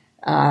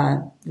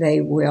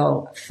 They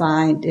will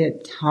find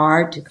it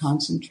hard to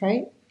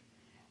concentrate.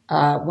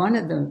 One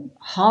of the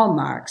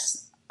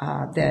hallmarks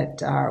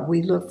that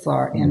we look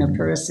for in a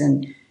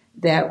person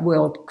that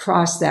will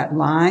cross that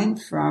line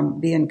from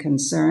being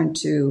concerned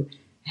to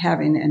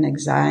having an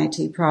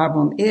anxiety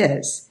problem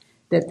is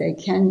that they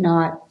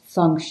cannot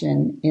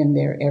function in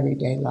their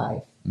everyday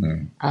life.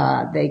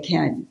 They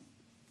can't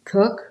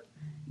cook.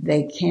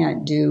 They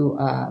can't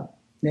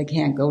they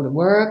can't go to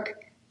work.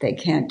 They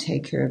can't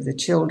take care of the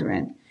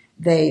children.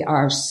 They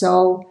are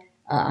so,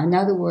 in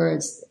other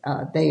words,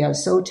 they are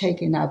so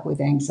taken up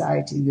with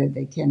anxiety that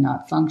they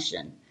cannot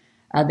function.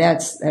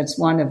 That's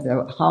one of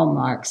the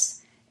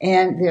hallmarks.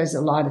 And there's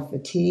a lot of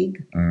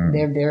fatigue.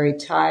 They're very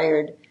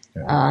tired.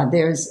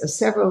 There's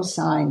several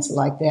signs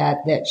like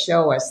that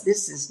show us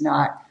this is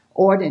not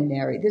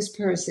ordinary. This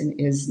person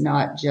is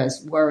not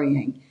just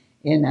worrying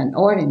in an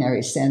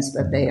ordinary sense,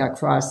 but they are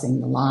crossing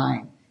the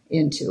line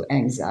into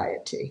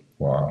anxiety.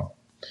 Wow.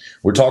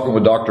 We're talking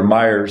with Dr.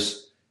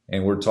 Myers,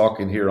 and we're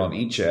talking here on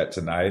eChat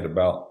tonight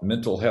about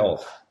mental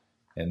health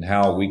and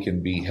how we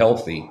can be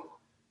healthy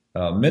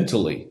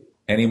mentally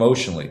and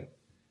emotionally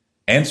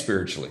and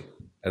spiritually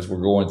as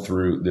we're going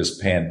through this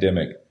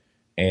pandemic.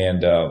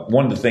 And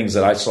one of the things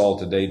that I saw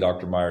today,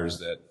 Dr. Myers,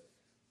 that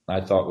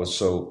I thought was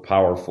so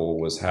powerful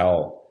was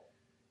how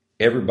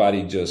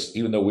everybody just,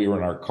 even though we were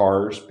in our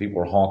cars, people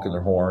were honking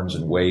their horns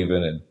and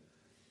waving,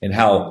 and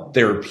how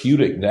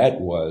therapeutic that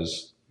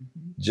was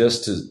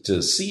just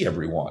to see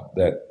everyone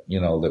that,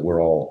 that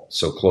we're all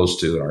so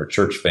close to in our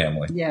church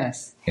family.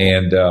 Yes.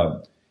 And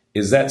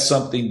is that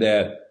something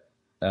that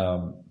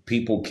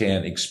people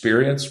can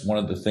experience? One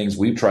of the things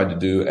we've tried to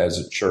do as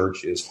a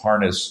church is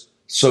harness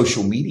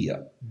social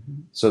media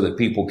so that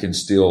people can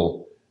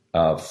still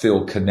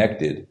feel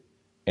connected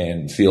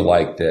and feel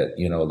like that,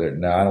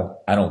 now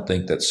I don't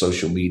think that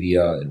social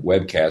media and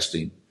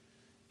webcasting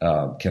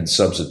can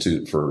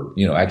substitute for,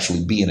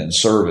 actually being in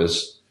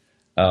service.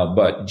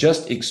 But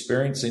just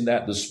experiencing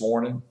that this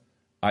morning,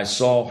 I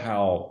saw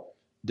how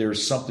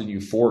there's something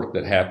euphoric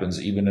that happens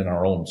even in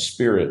our own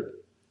spirit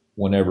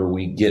whenever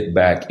we get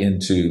back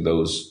into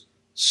those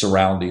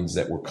surroundings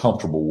that we're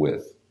comfortable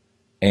with.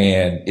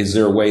 And is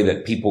there a way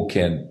that people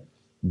can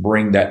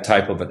bring that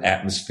type of an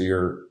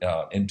atmosphere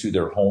into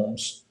their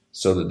homes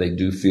so that they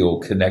do feel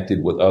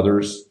connected with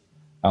others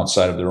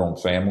outside of their own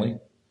family,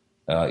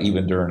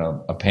 even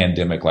during a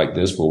pandemic like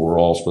this, where we're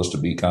all supposed to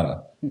be kind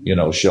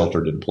of,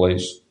 sheltered in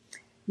place?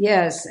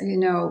 Yes,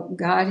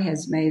 God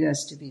has made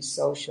us to be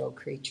social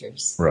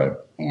creatures. Right.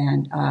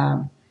 And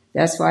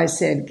that's why I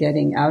said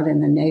getting out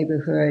in the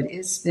neighborhood,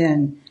 it's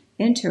been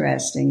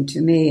interesting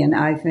to me. And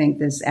I think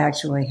this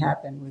actually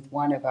happened with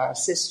one of our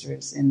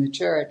sisters in the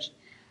church.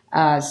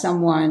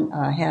 Someone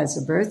has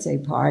a birthday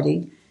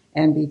party,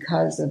 and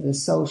because of the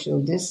social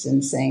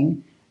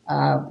distancing,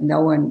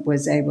 no one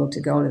was able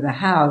to go to the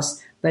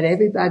house, but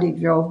everybody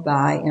drove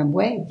by and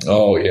waved.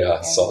 Oh, yeah,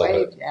 I saw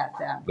waved that. at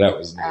them. That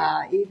was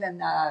neat.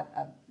 Even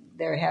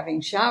they're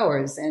having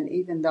showers, and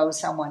even though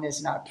someone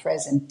is not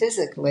present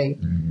physically,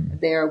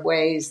 there are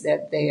ways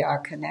that they are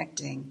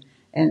connecting.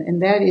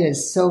 And that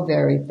is so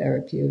very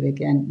therapeutic.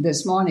 And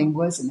this morning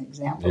was an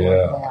example of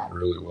that. Yeah, it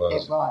really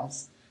was. It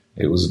was.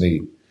 It was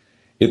neat.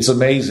 It's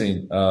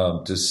amazing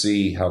to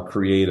see how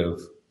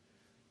creative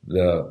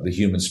the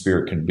human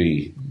spirit can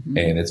be.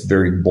 And it's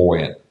very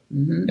buoyant.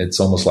 It's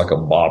almost like a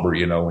bobber,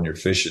 when you're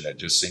fishing, it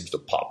just seems to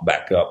pop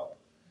back up.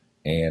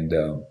 And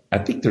I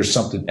think there's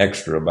something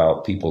extra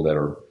about people that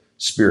are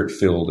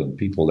spirit-filled and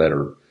people that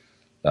are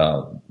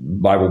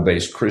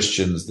Bible-based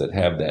Christians that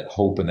have that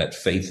hope and that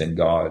faith in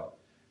God,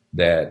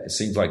 that it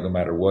seems like no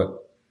matter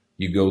what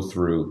you go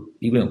through,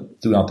 even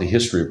throughout the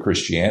history of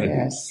Christianity,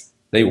 Yes.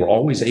 they were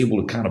always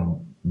able to kind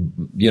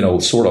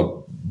of, sort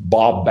of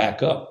bob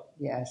back up.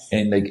 Yes.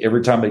 And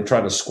every time they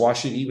try to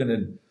squash it, even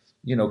in,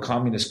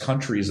 communist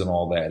countries and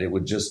all that, it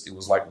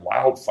was like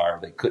wildfire.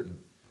 They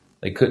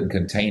couldn't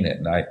contain it.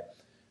 And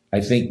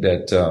I think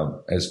that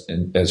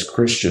as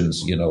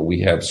Christians,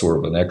 we have sort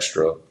of an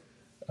extra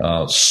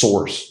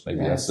source. Maybe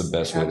that's the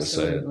best way to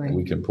say it, that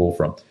we can pull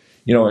from.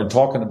 And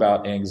talking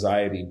about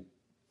anxiety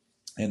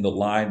and the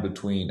line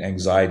between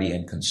anxiety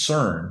and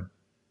concern,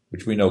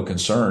 which we know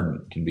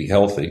concern can be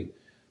healthy,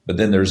 but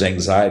then there's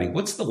anxiety.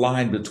 What's the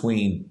line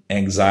between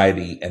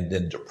anxiety and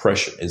then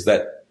depression? Is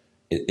that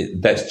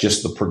that's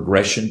just the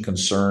progression,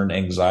 concern,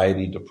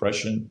 anxiety,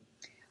 depression?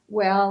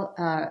 Well,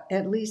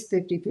 at least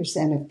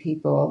 50% of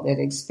people that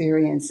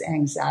experience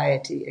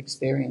anxiety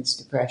experience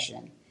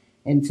depression.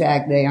 In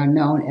fact, they are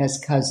known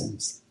as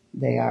cousins.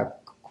 They are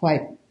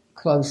quite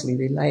closely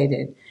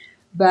related.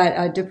 But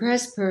a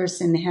depressed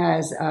person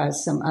has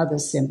some other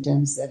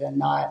symptoms that are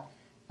not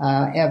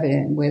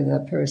evident with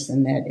a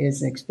person that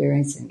is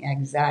experiencing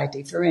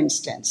anxiety. For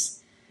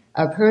instance,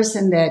 a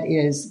person that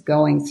is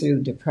going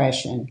through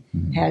depression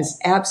has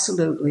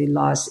absolutely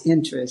lost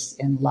interest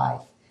in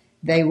life.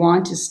 They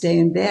want to stay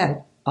in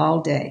bed all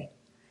day.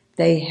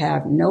 They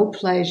have no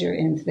pleasure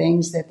in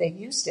things that they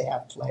used to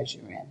have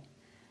pleasure in.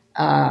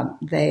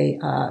 They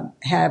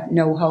have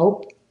no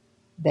hope.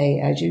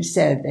 They, as you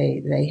said,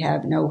 they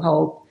have no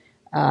hope.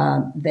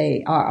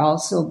 They are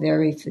also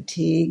very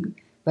fatigued.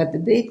 But the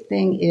big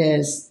thing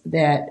is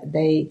that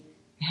they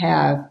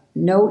have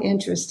no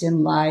interest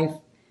in life.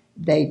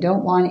 They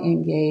don't want to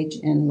engage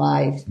in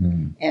life.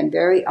 And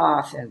very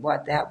often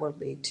what that will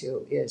lead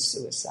to is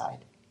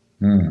suicide.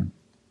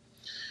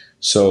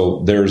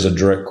 So there's a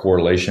direct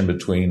correlation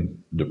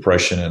between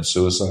depression and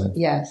suicide?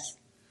 Yes.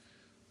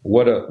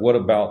 What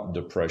about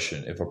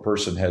depression? If a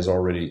person has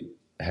already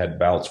had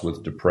bouts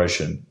with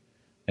depression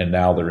and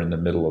now they're in the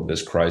middle of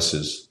this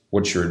crisis,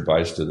 what's your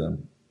advice to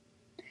them?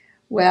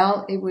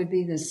 Well, it would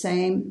be the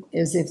same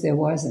as if there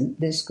wasn't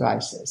this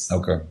crisis.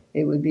 Okay.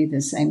 It would be the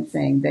same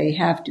thing. They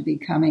have to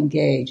become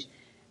engaged.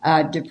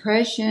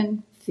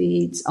 Depression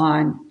feeds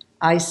on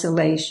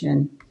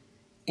isolation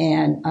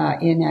and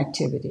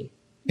inactivity.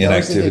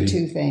 Those are the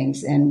two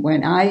things. And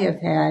when I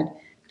have had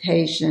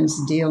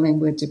patients dealing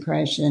with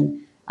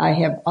depression, I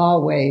have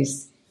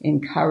always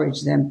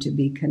encouraged them to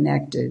be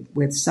connected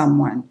with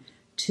someone,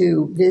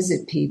 to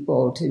visit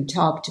people, to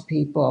talk to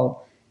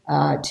people,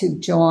 to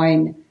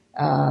join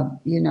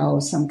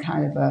some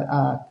kind of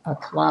a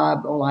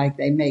club, or like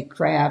they make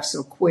crafts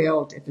or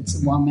quilt if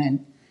it's a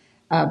woman.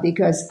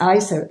 Because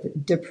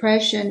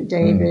depression,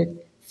 David,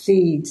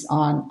 feeds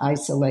on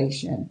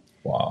isolation.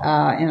 Wow.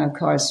 And of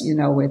course,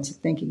 we're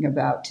thinking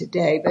about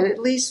today, but at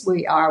least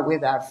we are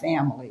with our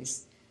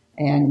families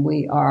and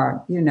we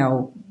are,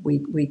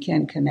 we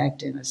can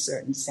connect in a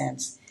certain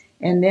sense.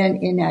 And then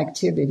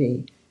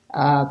inactivity.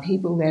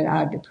 People that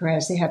are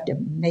depressed, they have to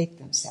make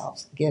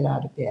themselves get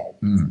out of bed,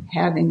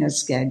 having a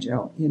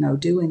schedule,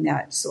 doing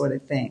that sort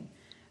of thing.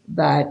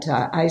 But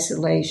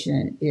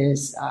isolation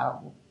is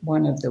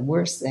one of the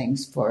worst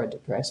things for a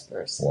depressed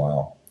person.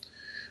 Wow.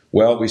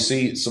 Well, we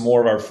see some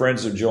more of our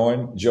friends have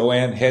joined.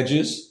 Joanne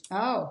Hedges.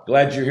 Oh.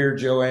 Glad you're here,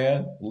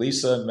 Joanne.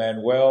 Lisa and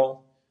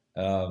Manuel.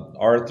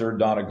 Arthur,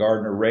 Donna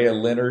Gardner, Rhea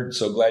Leonard.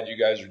 So glad you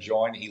guys are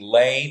joined.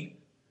 Elaine.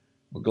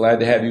 We're glad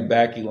to have you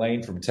back,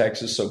 Elaine from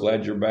Texas. So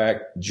glad you're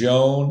back.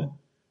 Joan,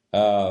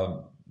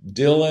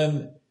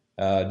 Dylan,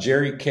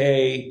 Jerry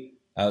Kay.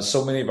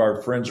 So many of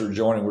our friends are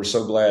joining. We're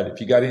so glad. If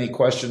you got any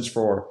questions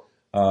for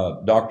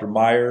Dr.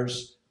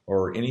 Myers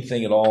or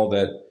anything at all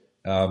that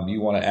you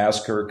want to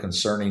ask her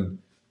concerning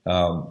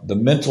the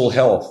mental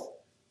health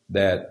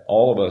that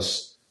all of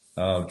us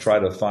try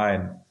to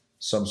find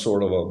some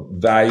sort of a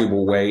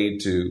valuable way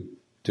to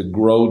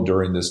grow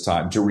during this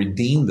time, to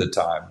redeem the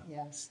time.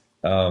 Yes.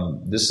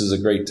 This is a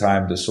great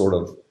time to sort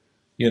of,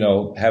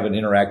 have an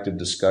interactive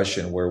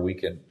discussion where we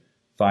can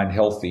find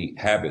healthy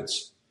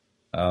habits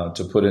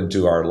to put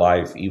into our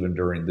life even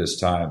during this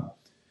time.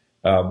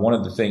 One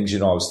of the things,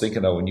 I was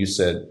thinking of when you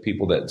said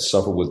people that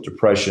suffer with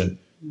depression,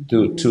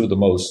 two of the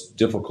most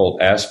difficult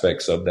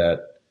aspects of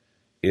that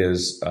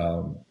is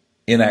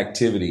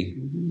inactivity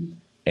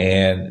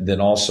and then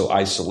also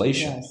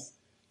isolation. Yes.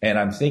 And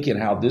I'm thinking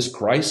how this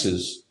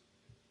crisis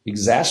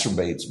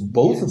exacerbates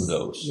both of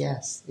those.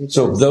 Yes.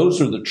 So if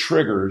those are the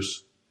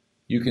triggers,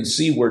 you can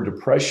see where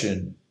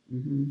depression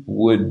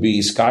would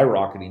be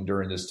skyrocketing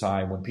during this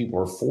time when people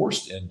are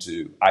forced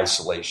into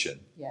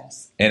isolation.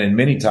 Yes. And in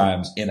many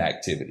times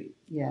inactivity.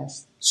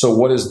 Yes. So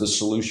what is the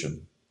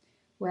solution?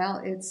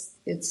 Well,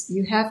 it's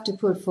you have to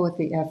put forth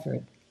the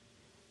effort.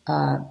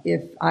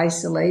 If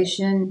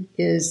isolation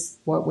is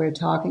what we're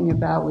talking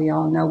about, we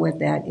all know what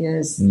that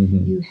is.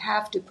 You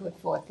have to put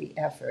forth the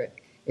effort.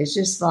 It's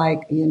just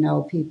like,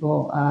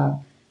 people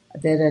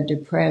that are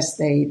depressed,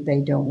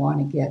 they don't want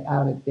to get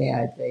out of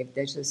bed.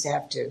 They just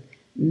have to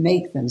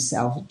make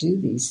themselves do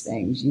these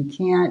things. You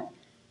can't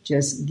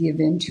just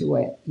give into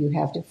it. You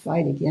have to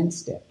fight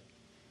against it.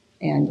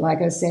 And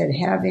like I said,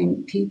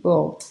 having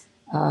people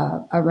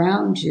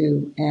around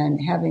you and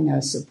having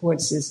a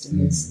support system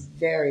is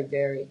very,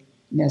 very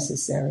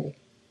necessary.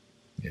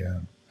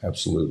 Yeah,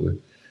 absolutely.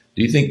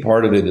 Do you think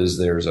part of it is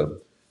there's a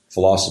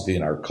philosophy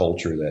in our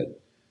culture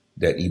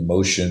that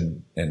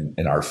emotion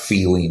and our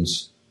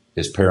feelings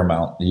is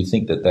paramount? Do you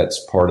think that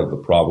that's part of the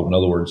problem? In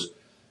other words,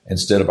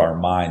 instead of our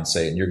mind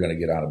saying you're going to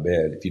get out of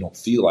bed, if you don't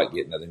feel like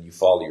getting it, then you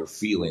follow your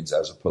feelings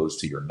as opposed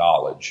to your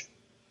knowledge.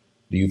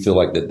 Do you feel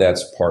like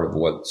that's part of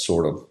what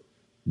sort of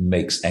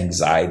makes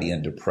anxiety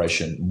and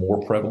depression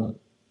more prevalent?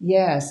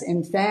 Yes,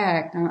 in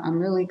fact, I'm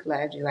really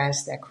glad you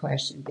asked that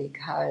question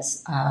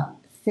because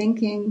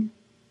thinking,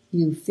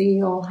 you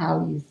feel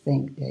how you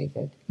think,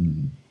 David.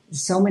 Mm-hmm.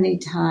 So many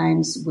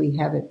times we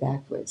have it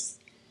backwards.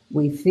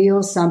 We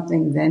feel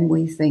something, then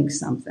we think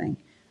something.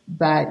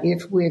 But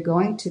if we're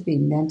going to be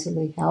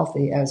mentally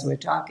healthy, as we're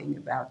talking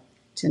about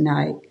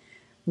tonight,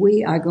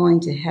 we are going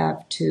to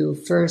have to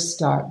first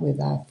start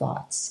with our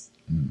thoughts,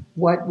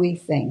 what we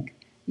think.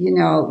 You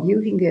know,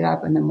 you can get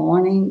up in the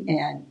morning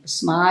and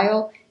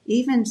smile.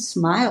 Even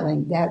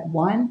smiling, that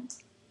one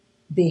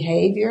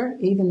behavior,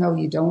 even though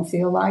you don't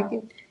feel like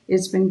it,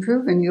 it's been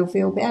proven you'll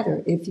feel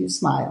better if you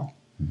smile.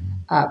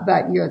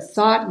 But your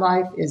thought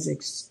life is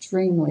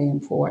extremely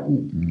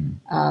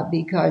important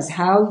because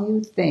how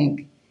you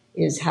think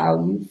is how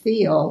you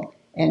feel,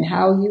 and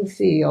how you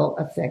feel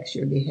affects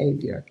your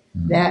behavior.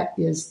 That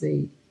is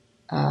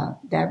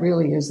that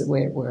really is the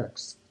way it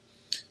works.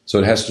 So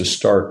it has to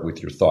start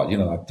with your thought. You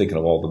know, I'm thinking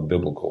of all the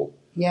biblical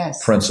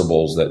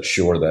principles that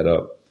shore that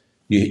up.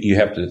 You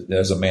have to,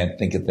 as a man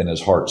thinketh in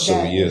his heart,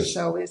 so he is.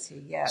 So is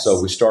he, yes.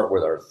 So we start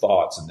with our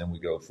thoughts, and then we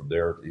go from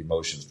there,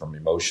 from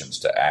emotions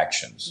to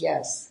actions.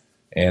 Yes.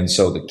 And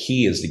so the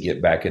key is to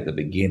get back at the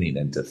beginning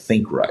and to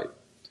think right.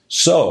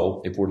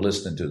 So if we're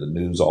listening to the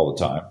news all the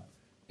time,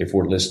 if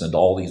we're listening to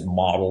all these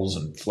models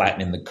and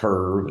flattening the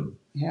curve, and,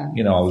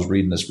 you know, I was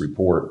reading this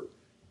report,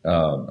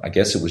 I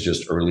guess it was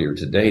just earlier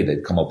today,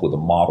 they'd come up with a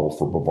model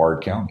for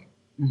Brevard County.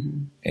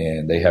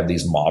 And they have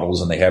these models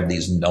and they have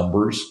these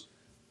numbers.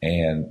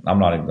 And I'm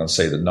not even going to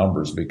say the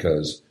numbers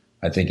because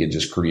I think it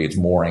just creates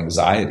more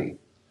anxiety.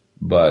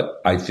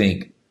 But I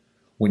think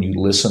when you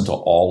listen to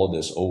all of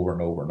this over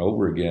and over and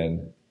over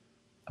again,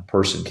 a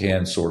person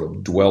can sort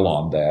of dwell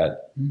on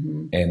that,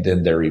 and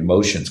then their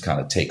emotions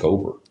kind of take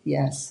over.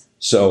 Yes.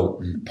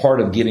 So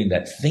part of getting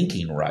that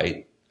thinking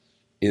right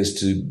is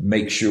to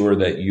make sure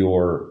that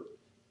you're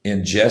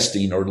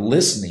ingesting or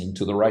listening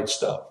to the right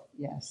stuff.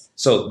 Yes.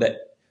 So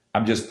that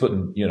I'm just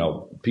putting, you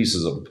know,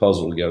 pieces of a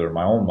puzzle together in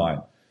my own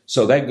mind.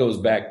 So that goes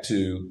back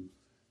to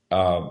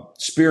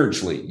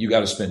spiritually, you got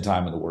to spend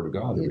time in the Word of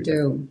God. You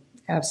do.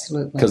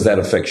 Absolutely. Because that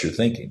affects your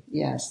thinking.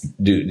 Yes.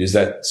 Is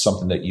that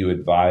something that you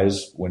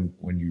advise when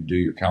you do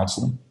your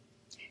counseling?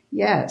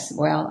 Yes.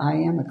 Well, I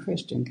am a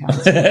Christian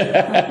counselor.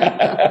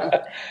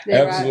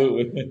 There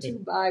Absolutely. are 2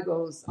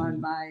 Bibles on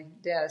my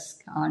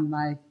desk, on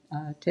my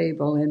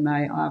table in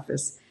my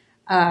office.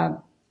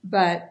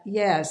 But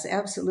yes,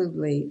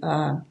 absolutely.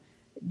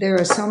 There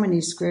are so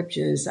many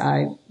scriptures.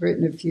 I've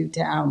written a few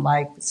down,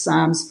 like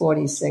Psalms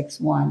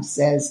 46:1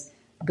 says,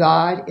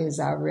 God is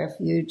our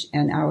refuge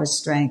and our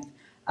strength,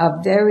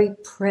 a very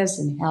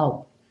present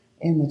help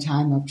in the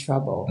time of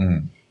trouble.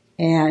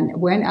 And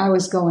when I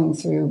was going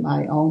through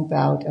my own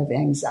bout of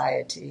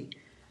anxiety,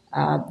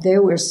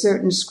 there were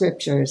certain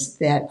scriptures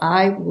that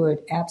I would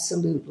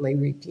absolutely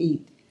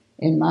repeat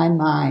in my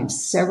mind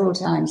several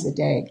times a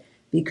day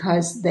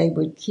because they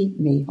would keep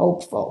me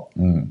hopeful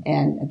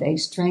and they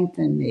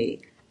strengthened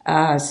me.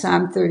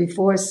 Psalm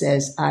 34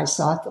 says, I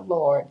sought the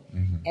Lord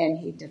and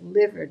he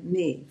delivered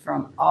me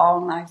from all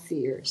my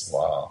fears.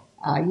 Wow.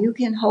 You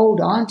can hold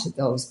on to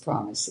those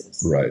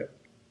promises. Right.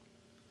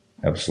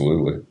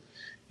 Absolutely.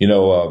 You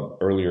know,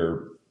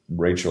 earlier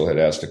Rachel had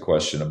asked a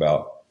question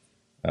about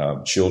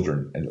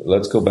children, and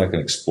let's go back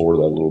and explore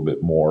that a little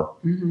bit more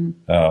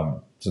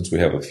since we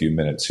have a few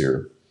minutes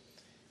here.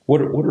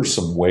 What are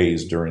some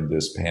ways during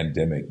this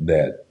pandemic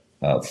that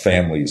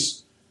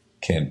families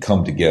can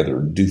come together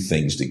and do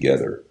things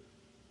together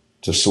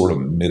to sort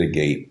of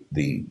mitigate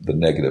the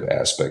negative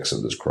aspects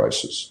of this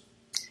crisis?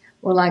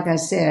 Well, like I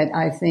said,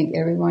 I think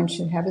everyone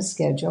should have a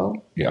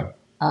schedule. Yeah.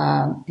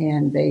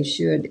 And they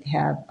should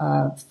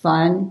have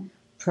fun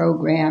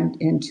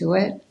programmed into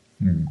it.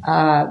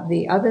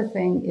 The other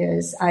thing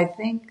is, I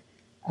think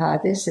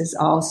this has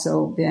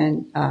also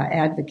been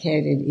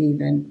advocated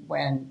even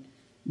when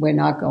we're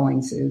not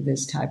going through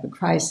this type of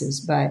crisis,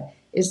 but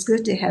it's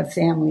good to have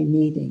family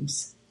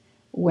meetings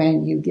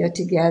when you get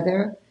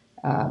together,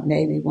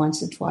 maybe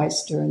once or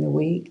twice during the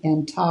week,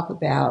 and talk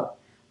about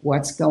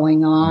what's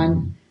going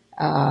on,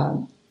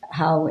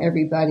 how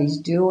everybody's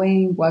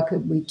doing, what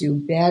could we do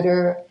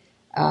better.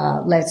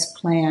 Let's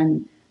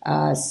plan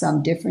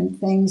some different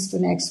things for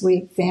next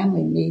week.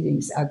 Family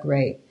meetings are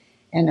great.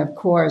 And of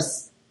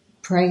course,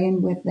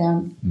 praying with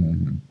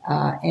them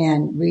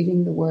and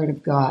reading the Word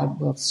of God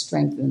will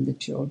strengthen the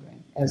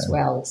children as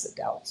well as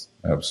adults.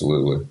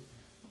 Absolutely.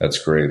 That's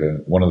great.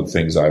 And one of the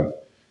things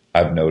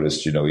I've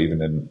noticed, you know,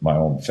 even in my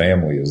own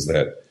family, is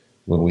that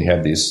when we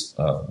have these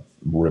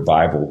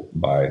revival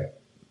by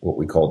what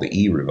we call the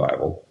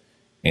E-revival,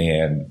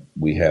 and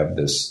we have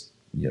this,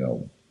 you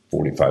know,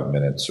 45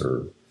 minutes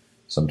or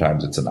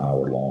sometimes it's an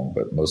hour long,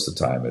 but most of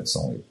the time it's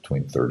only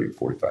between 30 and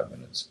 45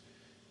 minutes.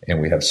 And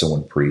we have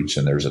someone preach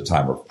and there's a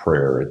time of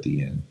prayer at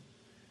the end,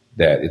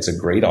 that it's a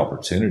great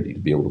opportunity to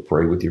be able to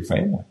pray with your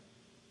family,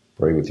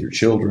 pray with your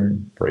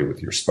children, pray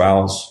with your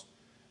spouse,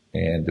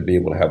 and to be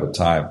able to have a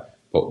time.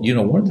 But, you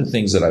know, one of the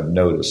things that I've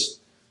noticed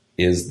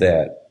is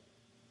that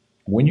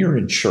when you're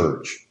in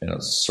church and a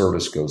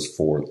service goes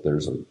forth,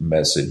 there's a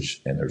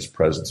message and there's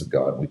presence of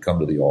God. We come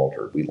to the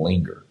altar, we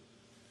linger.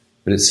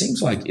 But it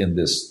seems like in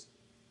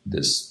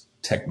this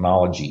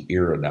technology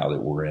era now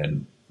that we're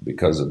in,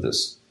 because of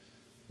this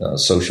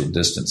social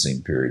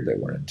distancing period that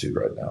we're into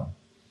right now,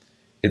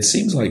 it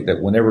seems like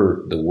that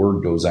whenever the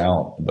word goes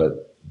out,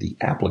 but the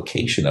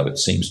application of it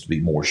seems to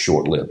be more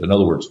short-lived. In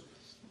other words,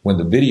 when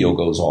the video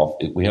goes off,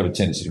 we have a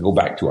tendency to go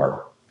back to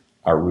our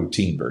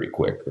routine very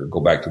quick, or go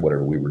back to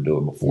whatever we were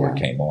doing before it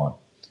came on.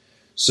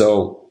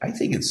 So I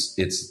think it's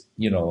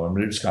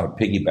I'm just kind of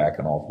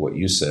piggybacking off what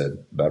you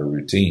said about a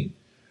routine.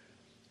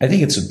 I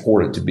think it's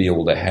important to be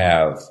able to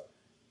have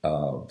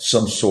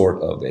some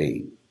sort of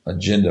a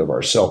agenda of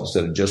ourselves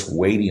instead of just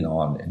waiting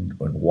on and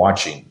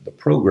watching the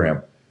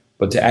program,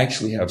 but to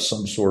actually have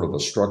some sort of a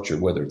structure,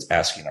 whether it's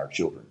asking our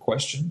children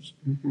questions,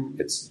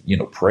 it's,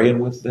 praying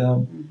with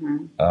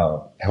them,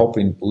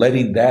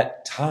 letting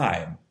that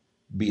time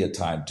be a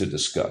time to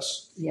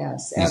discuss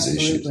these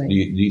absolutely.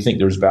 Issues. Do you think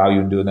there's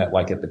value in doing that,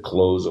 like at the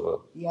close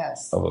of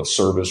a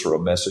service or a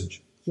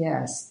message?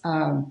 Yes.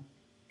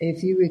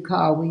 If you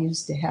recall, we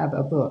used to have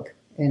a book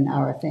in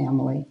our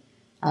family,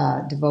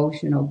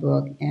 devotional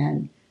book,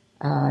 and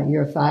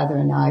your father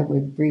and I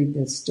would read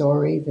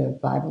the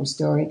Bible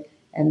story,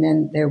 and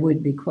then there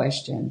would be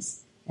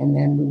questions, and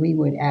then we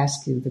would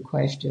ask you the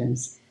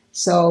questions.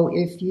 So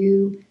if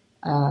you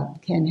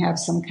can have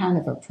some kind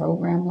of a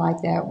program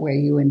like that where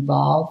you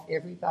involve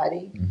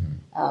everybody,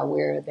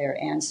 where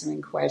they're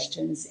answering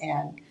questions,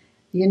 and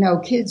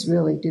kids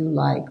really do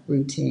like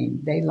routine.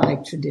 They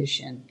like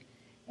tradition,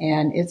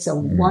 and it's a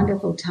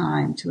wonderful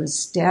time to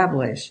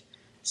establish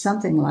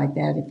something like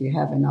that if you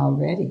haven't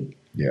already.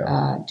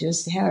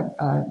 Just have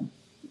a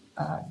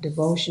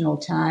devotional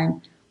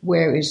time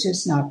where it's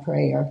just not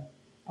prayer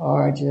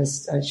or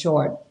just a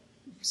short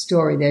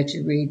story that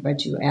you read,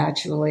 but you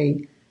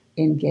actually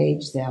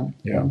engage them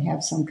and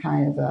have some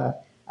kind of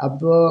a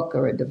book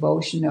or a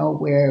devotional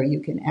where you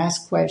can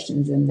ask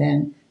questions, and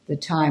then the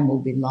time will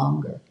be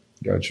longer.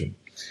 Gotcha.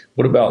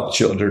 What about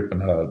children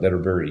that are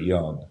very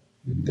young?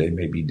 They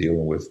may be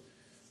dealing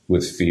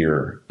with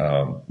fear.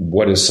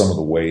 What is some of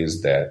the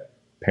ways that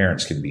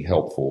parents can be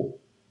helpful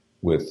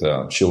with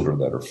children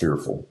that are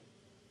fearful?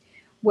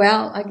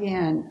 Well,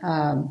 again,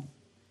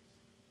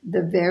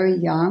 the very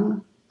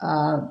young,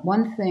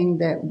 one thing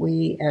that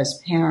we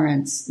as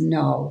parents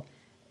know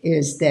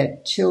is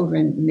that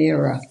children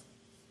mirror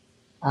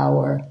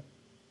our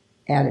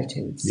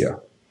attitudes.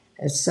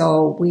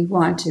 So we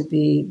want to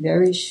be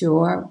very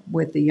sure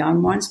with the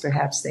young ones.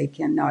 Perhaps they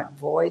cannot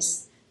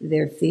voice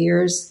their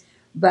fears,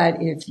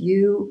 but if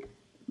you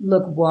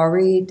look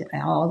worried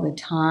all the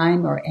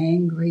time or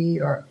angry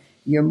or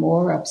you're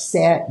more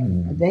upset,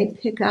 they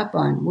pick up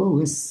on,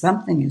 whoa,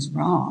 something is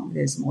wrong.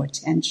 There's more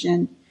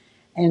tension.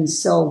 And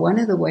so one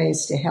of the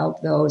ways to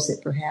help those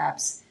that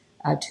perhaps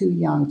are too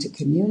young to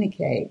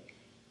communicate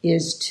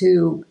is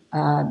to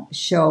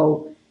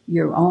show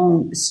your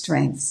own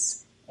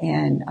strengths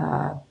and,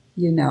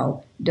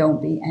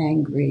 don't be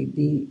angry,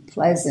 be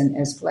pleasant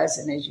as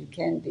you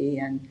can be,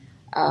 and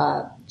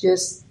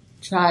just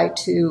try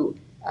to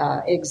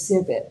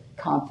exhibit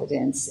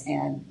confidence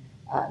and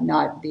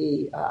not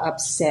be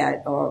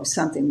upset or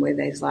something where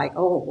there's like,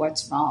 oh,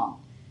 what's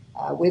wrong?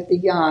 With the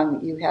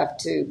young,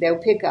 they'll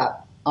pick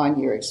up on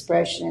your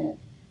expression,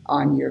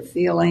 on your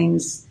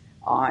feelings,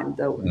 on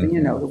the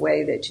the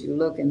way that you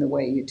look and the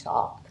way you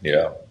talk.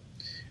 Yeah.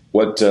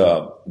 What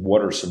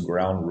are some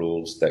ground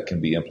rules that can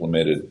be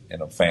implemented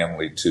in a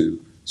family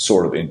to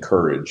sort of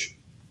encourage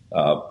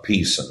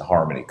peace and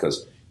harmony?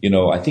 Because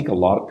I think a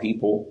lot of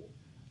people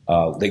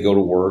they go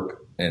to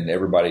work and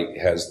everybody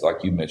has,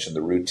 like you mentioned,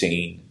 the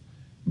routine,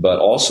 but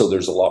also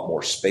there's a lot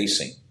more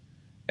spacing,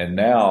 and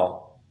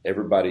now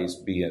everybody's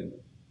being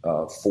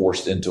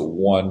forced into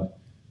one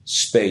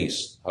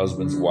space.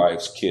 Husbands,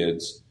 wives,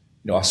 kids.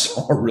 I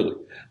saw a really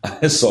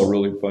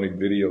funny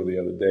video the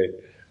other day,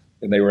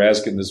 and they were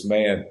asking this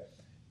man.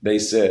 They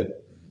said,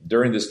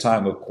 during this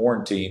time of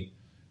quarantine,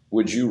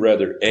 would you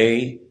rather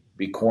A,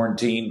 be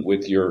quarantined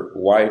with your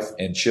wife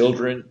and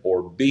children,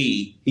 or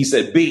B? He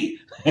said B,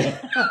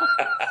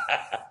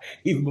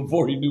 even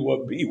before he knew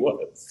what B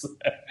was.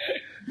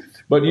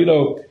 But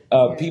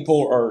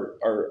people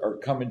are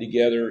coming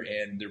together,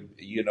 and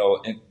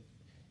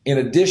in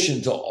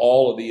addition to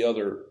all of the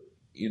other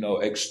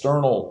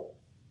external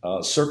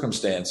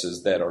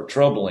circumstances that are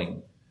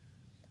troubling,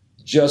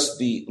 just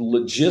the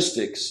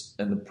logistics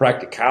and the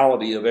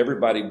practicality of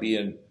everybody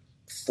being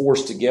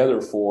forced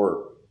together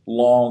for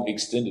long,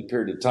 extended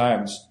period of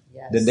times,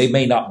 then they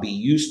may not be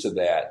used to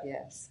that.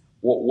 Yes.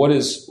 What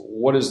is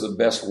the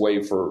best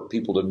way for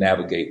people to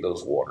navigate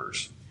those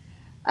waters?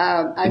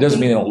 It doesn't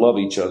mean they don't love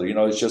each other.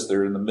 It's just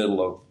they're in the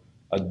middle of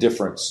a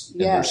difference in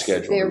their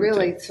schedule. They're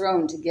really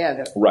thrown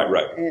together.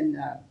 Right. In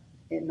an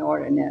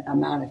inordinate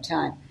amount of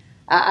time.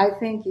 I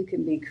think you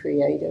can be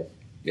creative.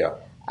 Yeah.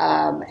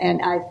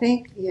 And I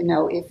think,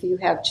 if you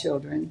have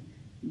children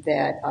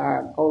that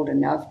are old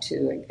enough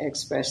to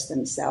express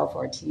themselves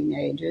or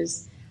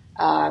teenagers,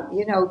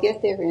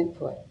 get their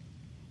input.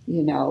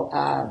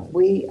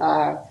 We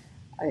are,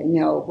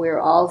 we're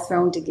all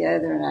thrown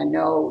together, and I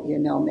know,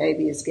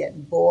 maybe it's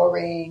getting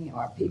boring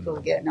or people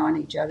are getting on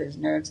each other's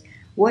nerves.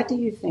 What do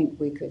you think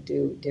we could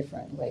do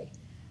differently?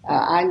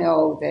 I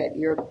know that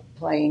you're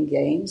playing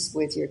games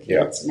with your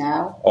kids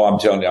now. Oh, I'm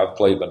telling you, I've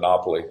played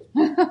Monopoly.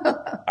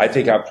 I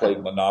think I've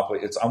played Monopoly.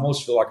 I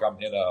almost feel like I'm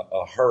in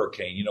a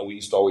hurricane. We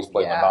used to always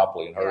play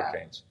Monopoly in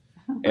hurricanes.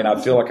 And I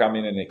feel like I'm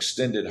in an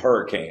extended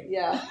hurricane.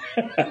 Yeah.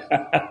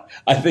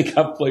 I think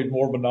I've played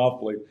more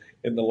Monopoly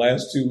in the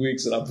last 2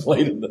 weeks than I've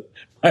played in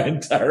my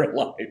entire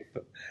life.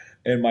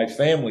 And my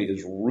family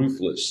is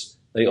ruthless.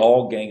 They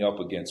all gang up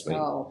against me.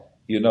 Oh.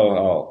 You know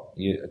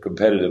how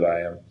competitive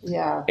I am.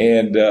 Yeah.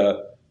 And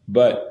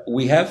but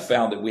we have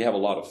found that we have a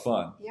lot of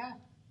fun. Yeah.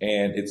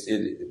 And it's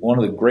one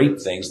of the great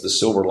things, the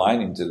silver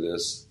lining to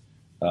this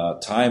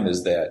time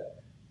is that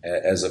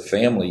as a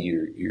family,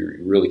 you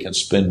really can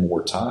spend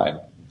more time,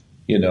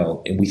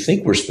 and we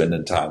think we're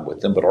spending time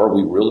with them, but are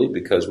we really?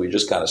 Because we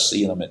just kind of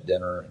see them at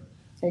dinner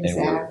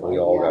Exactly. and we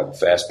all got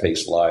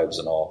fast-paced lives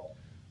and all.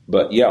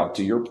 But yeah,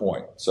 to your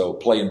point, so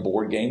playing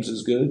board games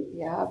is good?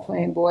 Yeah,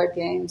 playing board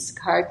games,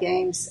 card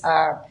games.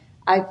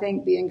 I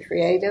think being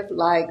creative,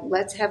 like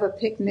let's have a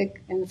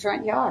picnic in the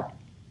front yard.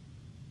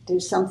 Do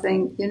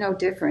something,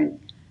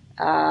 different.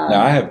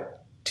 Now, I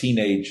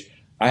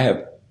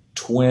have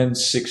twin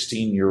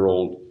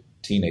 16-year-old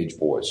teenage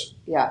boys.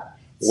 Yeah.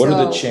 What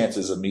are the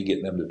chances of me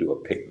getting them to do a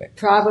picnic?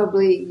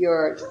 Probably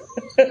your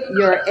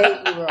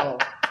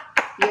 8-year-old.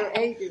 Your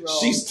 8-year-old.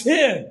 She's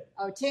 10.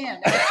 Oh,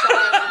 10. I'm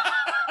sorry.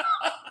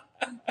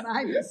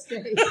 My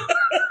mistake.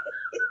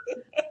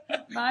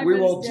 We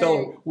won't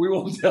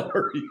tell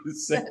her you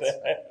said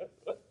that.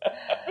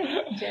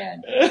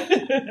 10.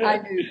 I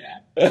knew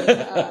that.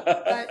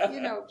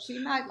 But, she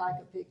might like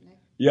a picnic.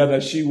 Yeah,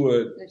 that she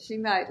would. She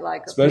might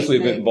like a especially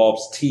picnic. if it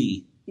involves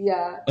tea.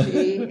 Yeah,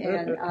 tea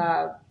and,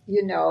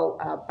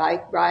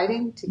 bike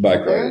riding together.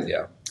 Bike riding,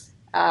 yeah.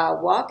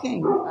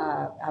 Walking,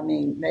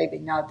 maybe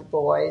not the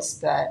boys,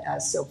 but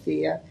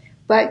Sophia.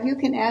 But you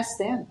can ask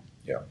them.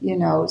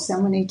 Yeah. So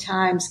many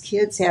times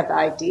kids have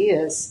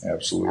ideas.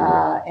 Absolutely.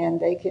 And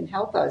they can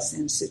help us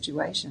in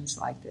situations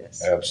like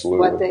this.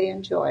 Absolutely. What they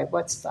enjoy,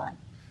 what's fun.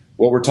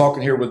 Well, we're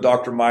talking here with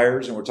Dr.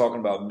 Myers, and we're talking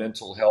about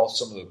mental health,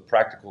 some of the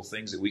practical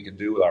things that we can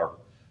do with our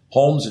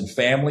homes and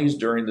families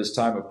during this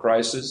time of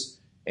crisis.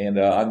 And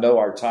I know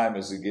our time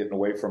is getting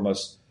away from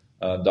us,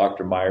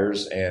 Dr.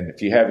 Myers. And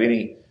if you have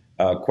any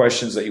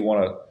questions that you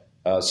want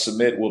to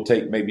submit, we'll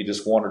take maybe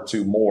just one or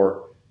two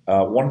more.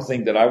 One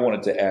thing that I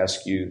wanted to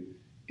ask you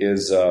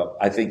is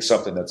I think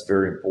something that's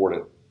very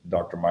important,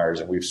 Dr. Myers,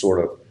 and we've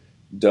sort of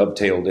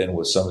dovetailed in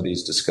with some of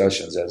these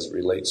discussions as it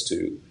relates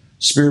to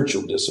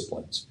spiritual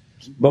disciplines.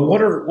 But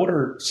what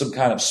are some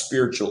kind of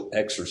spiritual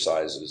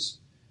exercises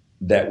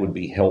that would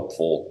be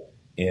helpful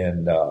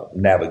in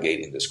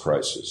navigating this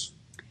crisis?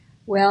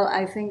 Well,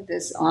 I think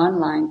this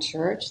online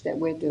church that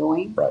we're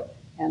doing, right.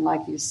 And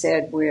like you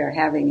said, we're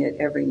having it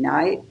every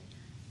night,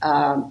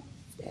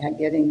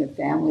 getting the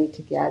family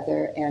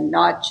together and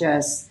not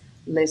just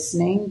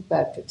listening,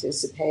 but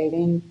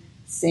participating,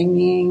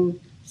 singing,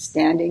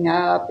 standing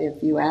up.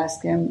 If you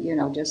ask them,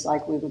 just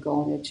like we were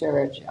going to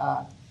church,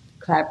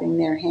 clapping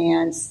their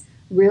hands,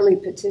 really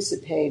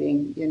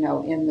participating,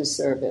 in the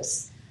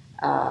service.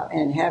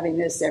 And having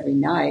this every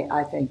night,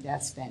 I think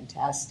that's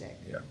fantastic.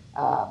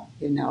 Yeah.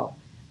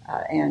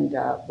 And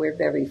we're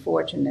very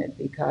fortunate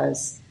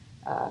because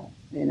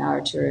in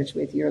our church,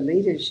 with your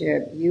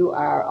leadership, you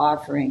are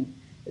offering,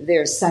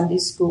 there's Sunday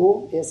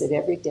school. Is it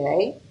every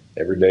day?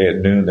 Every day at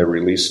noon, they're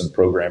releasing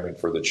programming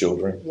for the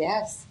children.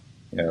 Yes.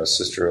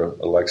 Sister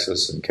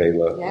Alexis and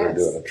Kayla, they're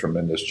doing a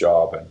tremendous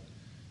job. And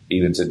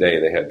even today,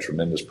 they had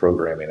tremendous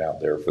programming out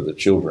there for the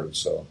children.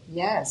 So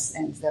yes,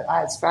 and so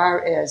as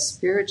far as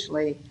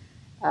spiritually,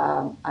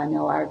 I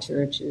know our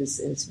church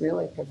is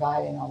really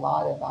providing a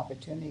lot of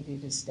opportunity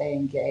to stay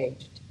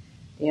engaged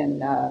in,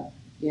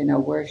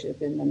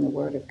 worship and in the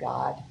Word of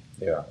God.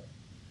 Yeah.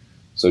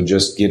 So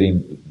just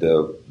getting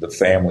the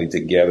family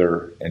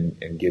together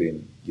and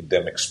getting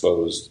them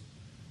exposed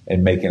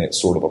and making it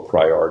sort of a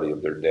priority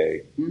of their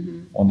day.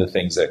 Mm-hmm. One of the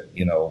things that,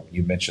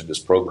 you mentioned this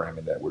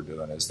programming that we're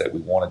doing is that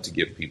we wanted to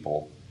give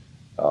people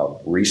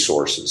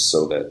resources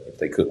so that if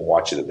they couldn't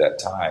watch it at that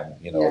time,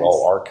 yes. It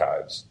all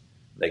archives,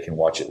 they can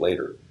watch it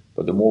later.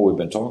 But the more we've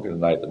been talking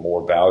tonight, the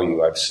more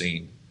value I've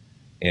seen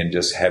in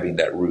just having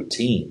that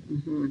routine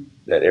mm-hmm.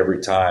 that every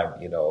time,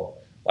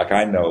 like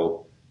I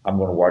know I'm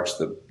going to watch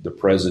the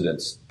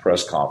president's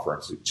press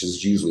conference, which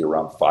is usually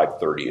around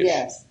 5:30ish.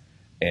 Yes.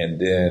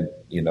 And then,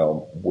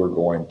 we're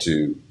going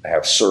to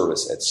have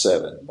service at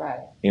 7.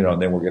 Right.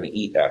 And then we're going to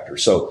eat after.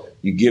 So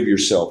you give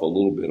yourself a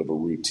little bit of a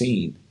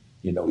routine,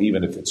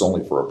 even if it's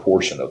only for a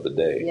portion of the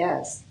day.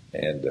 Yes.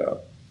 And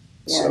yes.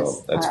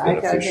 So that's I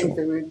beneficial. think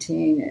the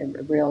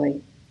routine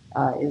really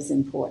is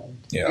important.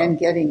 Yeah. And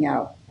getting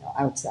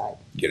outside.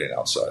 Getting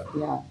outside.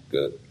 Yeah.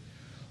 Good.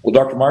 Well,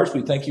 Dr. Myers,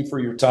 we thank you for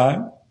your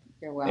time.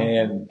 You're welcome.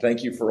 And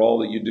thank you for all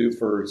that you do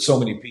for so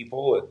many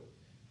people at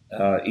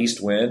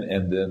East Wind,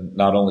 and then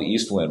not only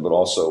East Wind, but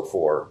also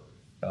for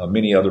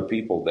many other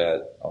people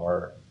that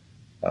are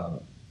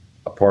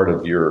a part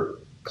of your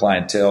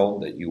clientele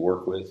that you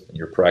work with, and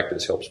your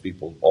practice helps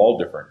people of all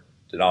different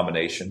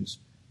denominations,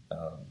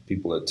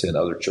 people that attend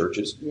other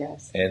churches,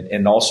 Yes.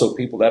 and also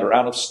people that are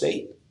out of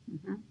state.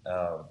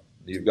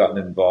 You've gotten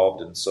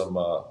involved in some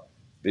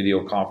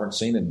video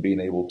conferencing and being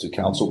able to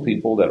counsel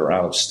people that are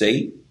out of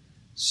state.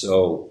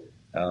 So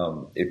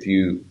if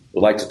you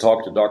would like to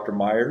talk to Dr.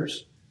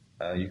 Myers,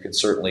 you can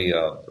certainly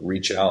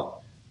reach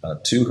out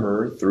to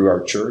her through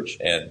our church,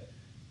 and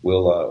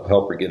we'll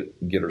help her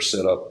get her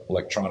set up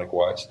electronic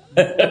wise.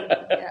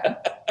 Yeah,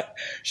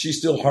 She's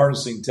still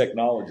harnessing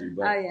technology,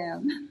 but I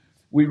am.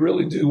 we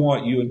really do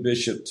want you and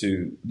Bishop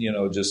to,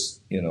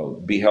 just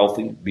be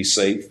healthy, be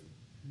safe,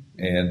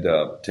 and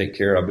take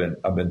care.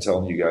 I've been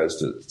telling you guys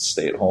to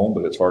stay at home,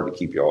 but it's hard to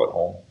keep y'all at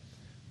home.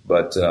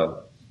 But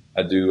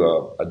I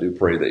do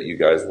pray that you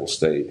guys will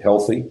stay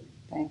healthy.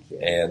 Thank you.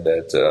 And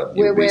that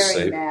We're you'll be wearing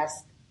safe.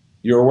 masks.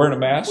 You're wearing a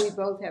mask? We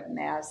both have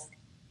masks.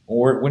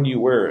 When do you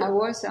wear it? I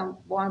wore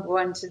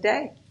one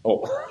today.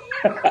 Oh.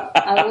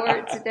 I wore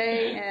it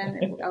today,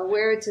 and I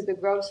wear it to the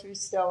grocery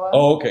store.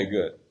 Oh, okay,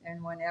 good.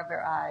 And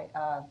whenever I,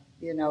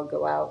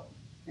 go out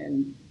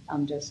and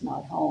I'm just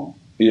not home.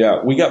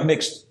 Yeah, we got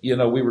mixed. We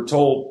were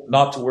told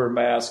not to wear a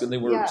mask, and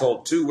then we were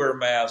told to wear a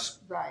mask.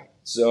 Right.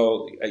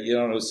 So,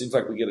 it seems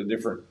like we get a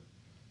different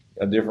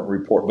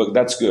report, but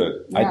that's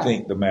good. Yeah. I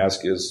think the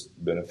mask is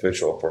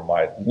beneficial for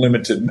my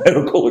limited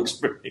medical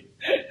experience.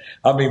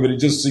 But it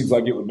just seems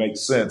like it would make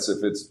sense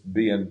if it's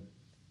being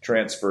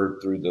transferred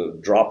through the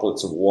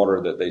droplets of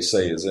water that they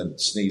say is in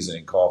sneezing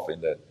and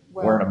coughing, that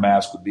wearing a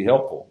mask would be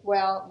helpful.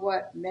 Well,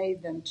 what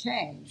made them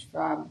change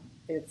from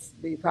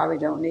we probably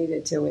don't need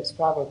it till it's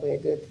probably a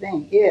good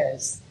thing,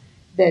 is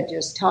that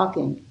just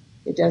talking.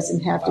 It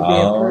doesn't have to be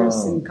a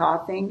person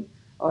coughing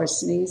or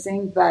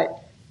sneezing,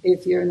 but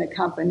if you're in the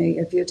company,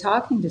 if you're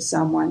talking to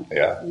someone,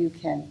 you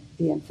can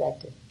be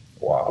infected.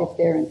 Wow. If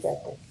they're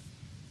infected.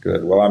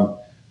 Good.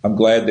 Well, I'm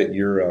glad that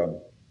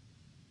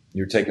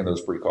you're taking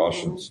those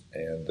precautions,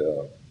 and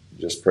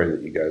just pray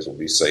that you guys will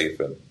be safe.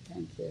 And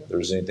Thank you. if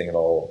there's anything at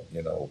all,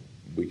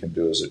 we can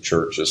do as a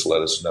church, just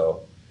let us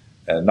know.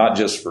 And not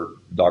just for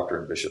Dr.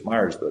 and Bishop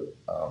Myers, but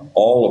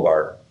all of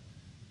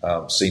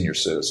our senior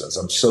citizens.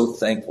 I'm so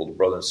thankful to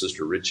Brother and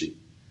Sister Richie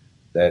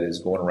that is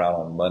going around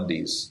on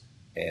Mondays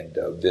and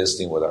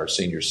visiting with our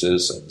senior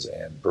citizens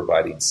and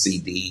providing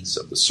CDs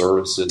of the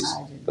services,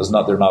 because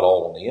they're not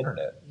all on the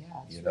internet,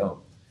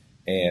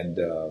 and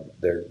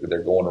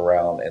they're going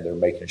around and they're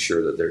making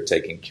sure that they're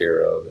taken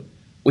care of. And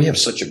we have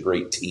such a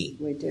great team.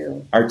 We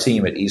do. Our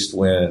team at East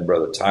Wind,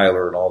 Brother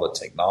Tyler, and all the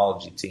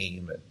technology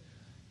team, and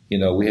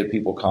we had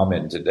people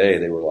commenting today.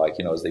 They were like,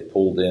 as they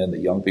pulled in, the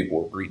young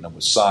people were greeting them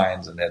with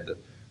signs and had the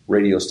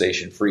radio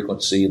station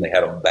frequency, and they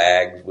had them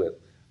bags with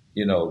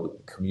the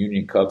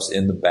communion cups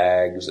in the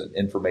bags and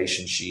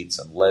information sheets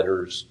and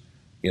letters,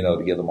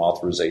 to give them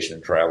authorization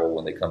to travel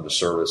when they come to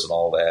service and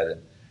all that.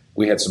 And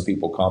we had some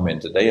people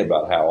comment today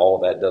about how all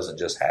of that doesn't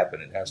just happen.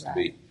 It has to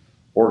be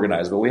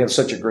organized. But we have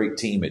such a great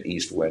team at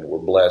East Wind. We're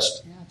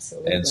blessed.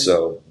 Absolutely. And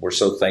so we're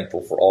so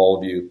thankful for all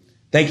of you.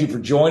 Thank you for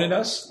joining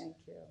us. Thank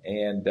you.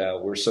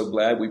 And we're so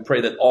glad. We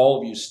pray that all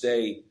of you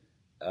stay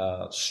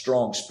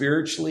strong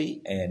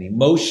spiritually and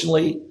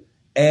emotionally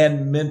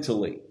and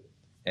mentally.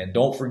 And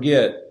don't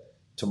forget,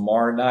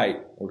 tomorrow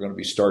night, we're going to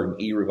be starting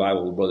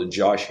E-Revival with Brother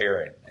Josh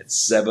Herring at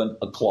 7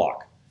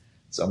 o'clock.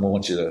 So I'm going to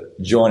want you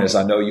to join us.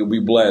 I know you'll be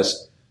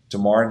blessed.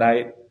 Tomorrow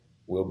night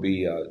will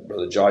be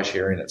Brother Josh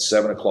Herring at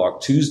 7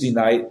 o'clock. Tuesday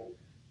night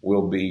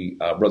will be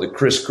Brother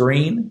Chris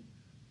Green.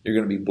 You're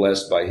going to be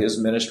blessed by his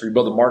ministry.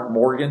 Brother Mark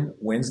Morgan,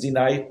 Wednesday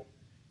night.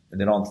 And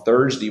then on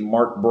Thursday,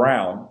 Mark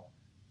Brown,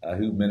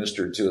 who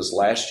ministered to us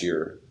last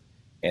year.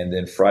 And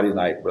then Friday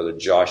night, Brother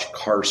Josh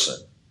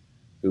Carson,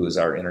 who is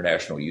our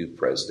International Youth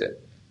President,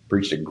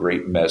 preached a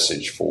great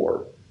message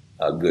for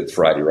Good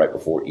Friday right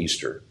before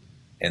Easter.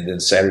 And then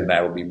Saturday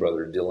night will be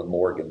Brother Dylan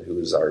Morgan, who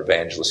is our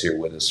evangelist here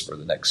with us for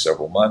the next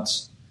several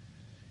months.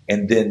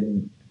 And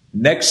then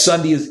next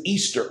Sunday is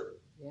Easter.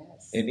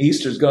 Yes. And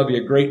Easter is going to be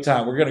a great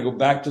time. We're going to go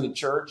back to the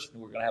church,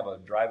 and we're going to have a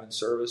drive-in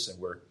service,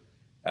 and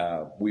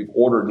we've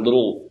ordered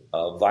little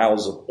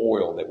vials of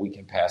oil that we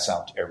can pass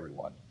out to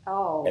everyone.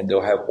 Oh. And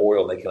they'll have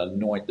oil. They can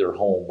anoint their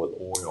home with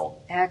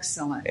oil.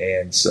 Excellent.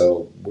 And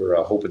so we're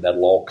hoping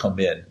that'll all come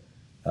in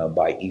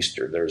by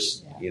Easter.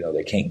 There's,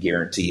 they can't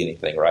guarantee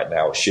anything right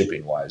now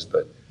shipping wise,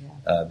 but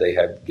they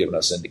have given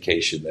us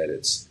indication that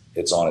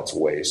it's on its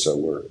way. So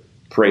we're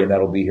praying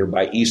that'll be here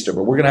by Easter,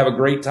 but we're going to have a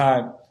great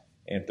time.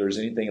 And if there's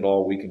anything at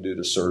all we can do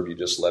to serve you,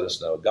 just let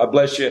us know. God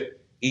bless you.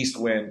 East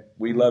Wind.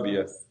 We love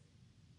you.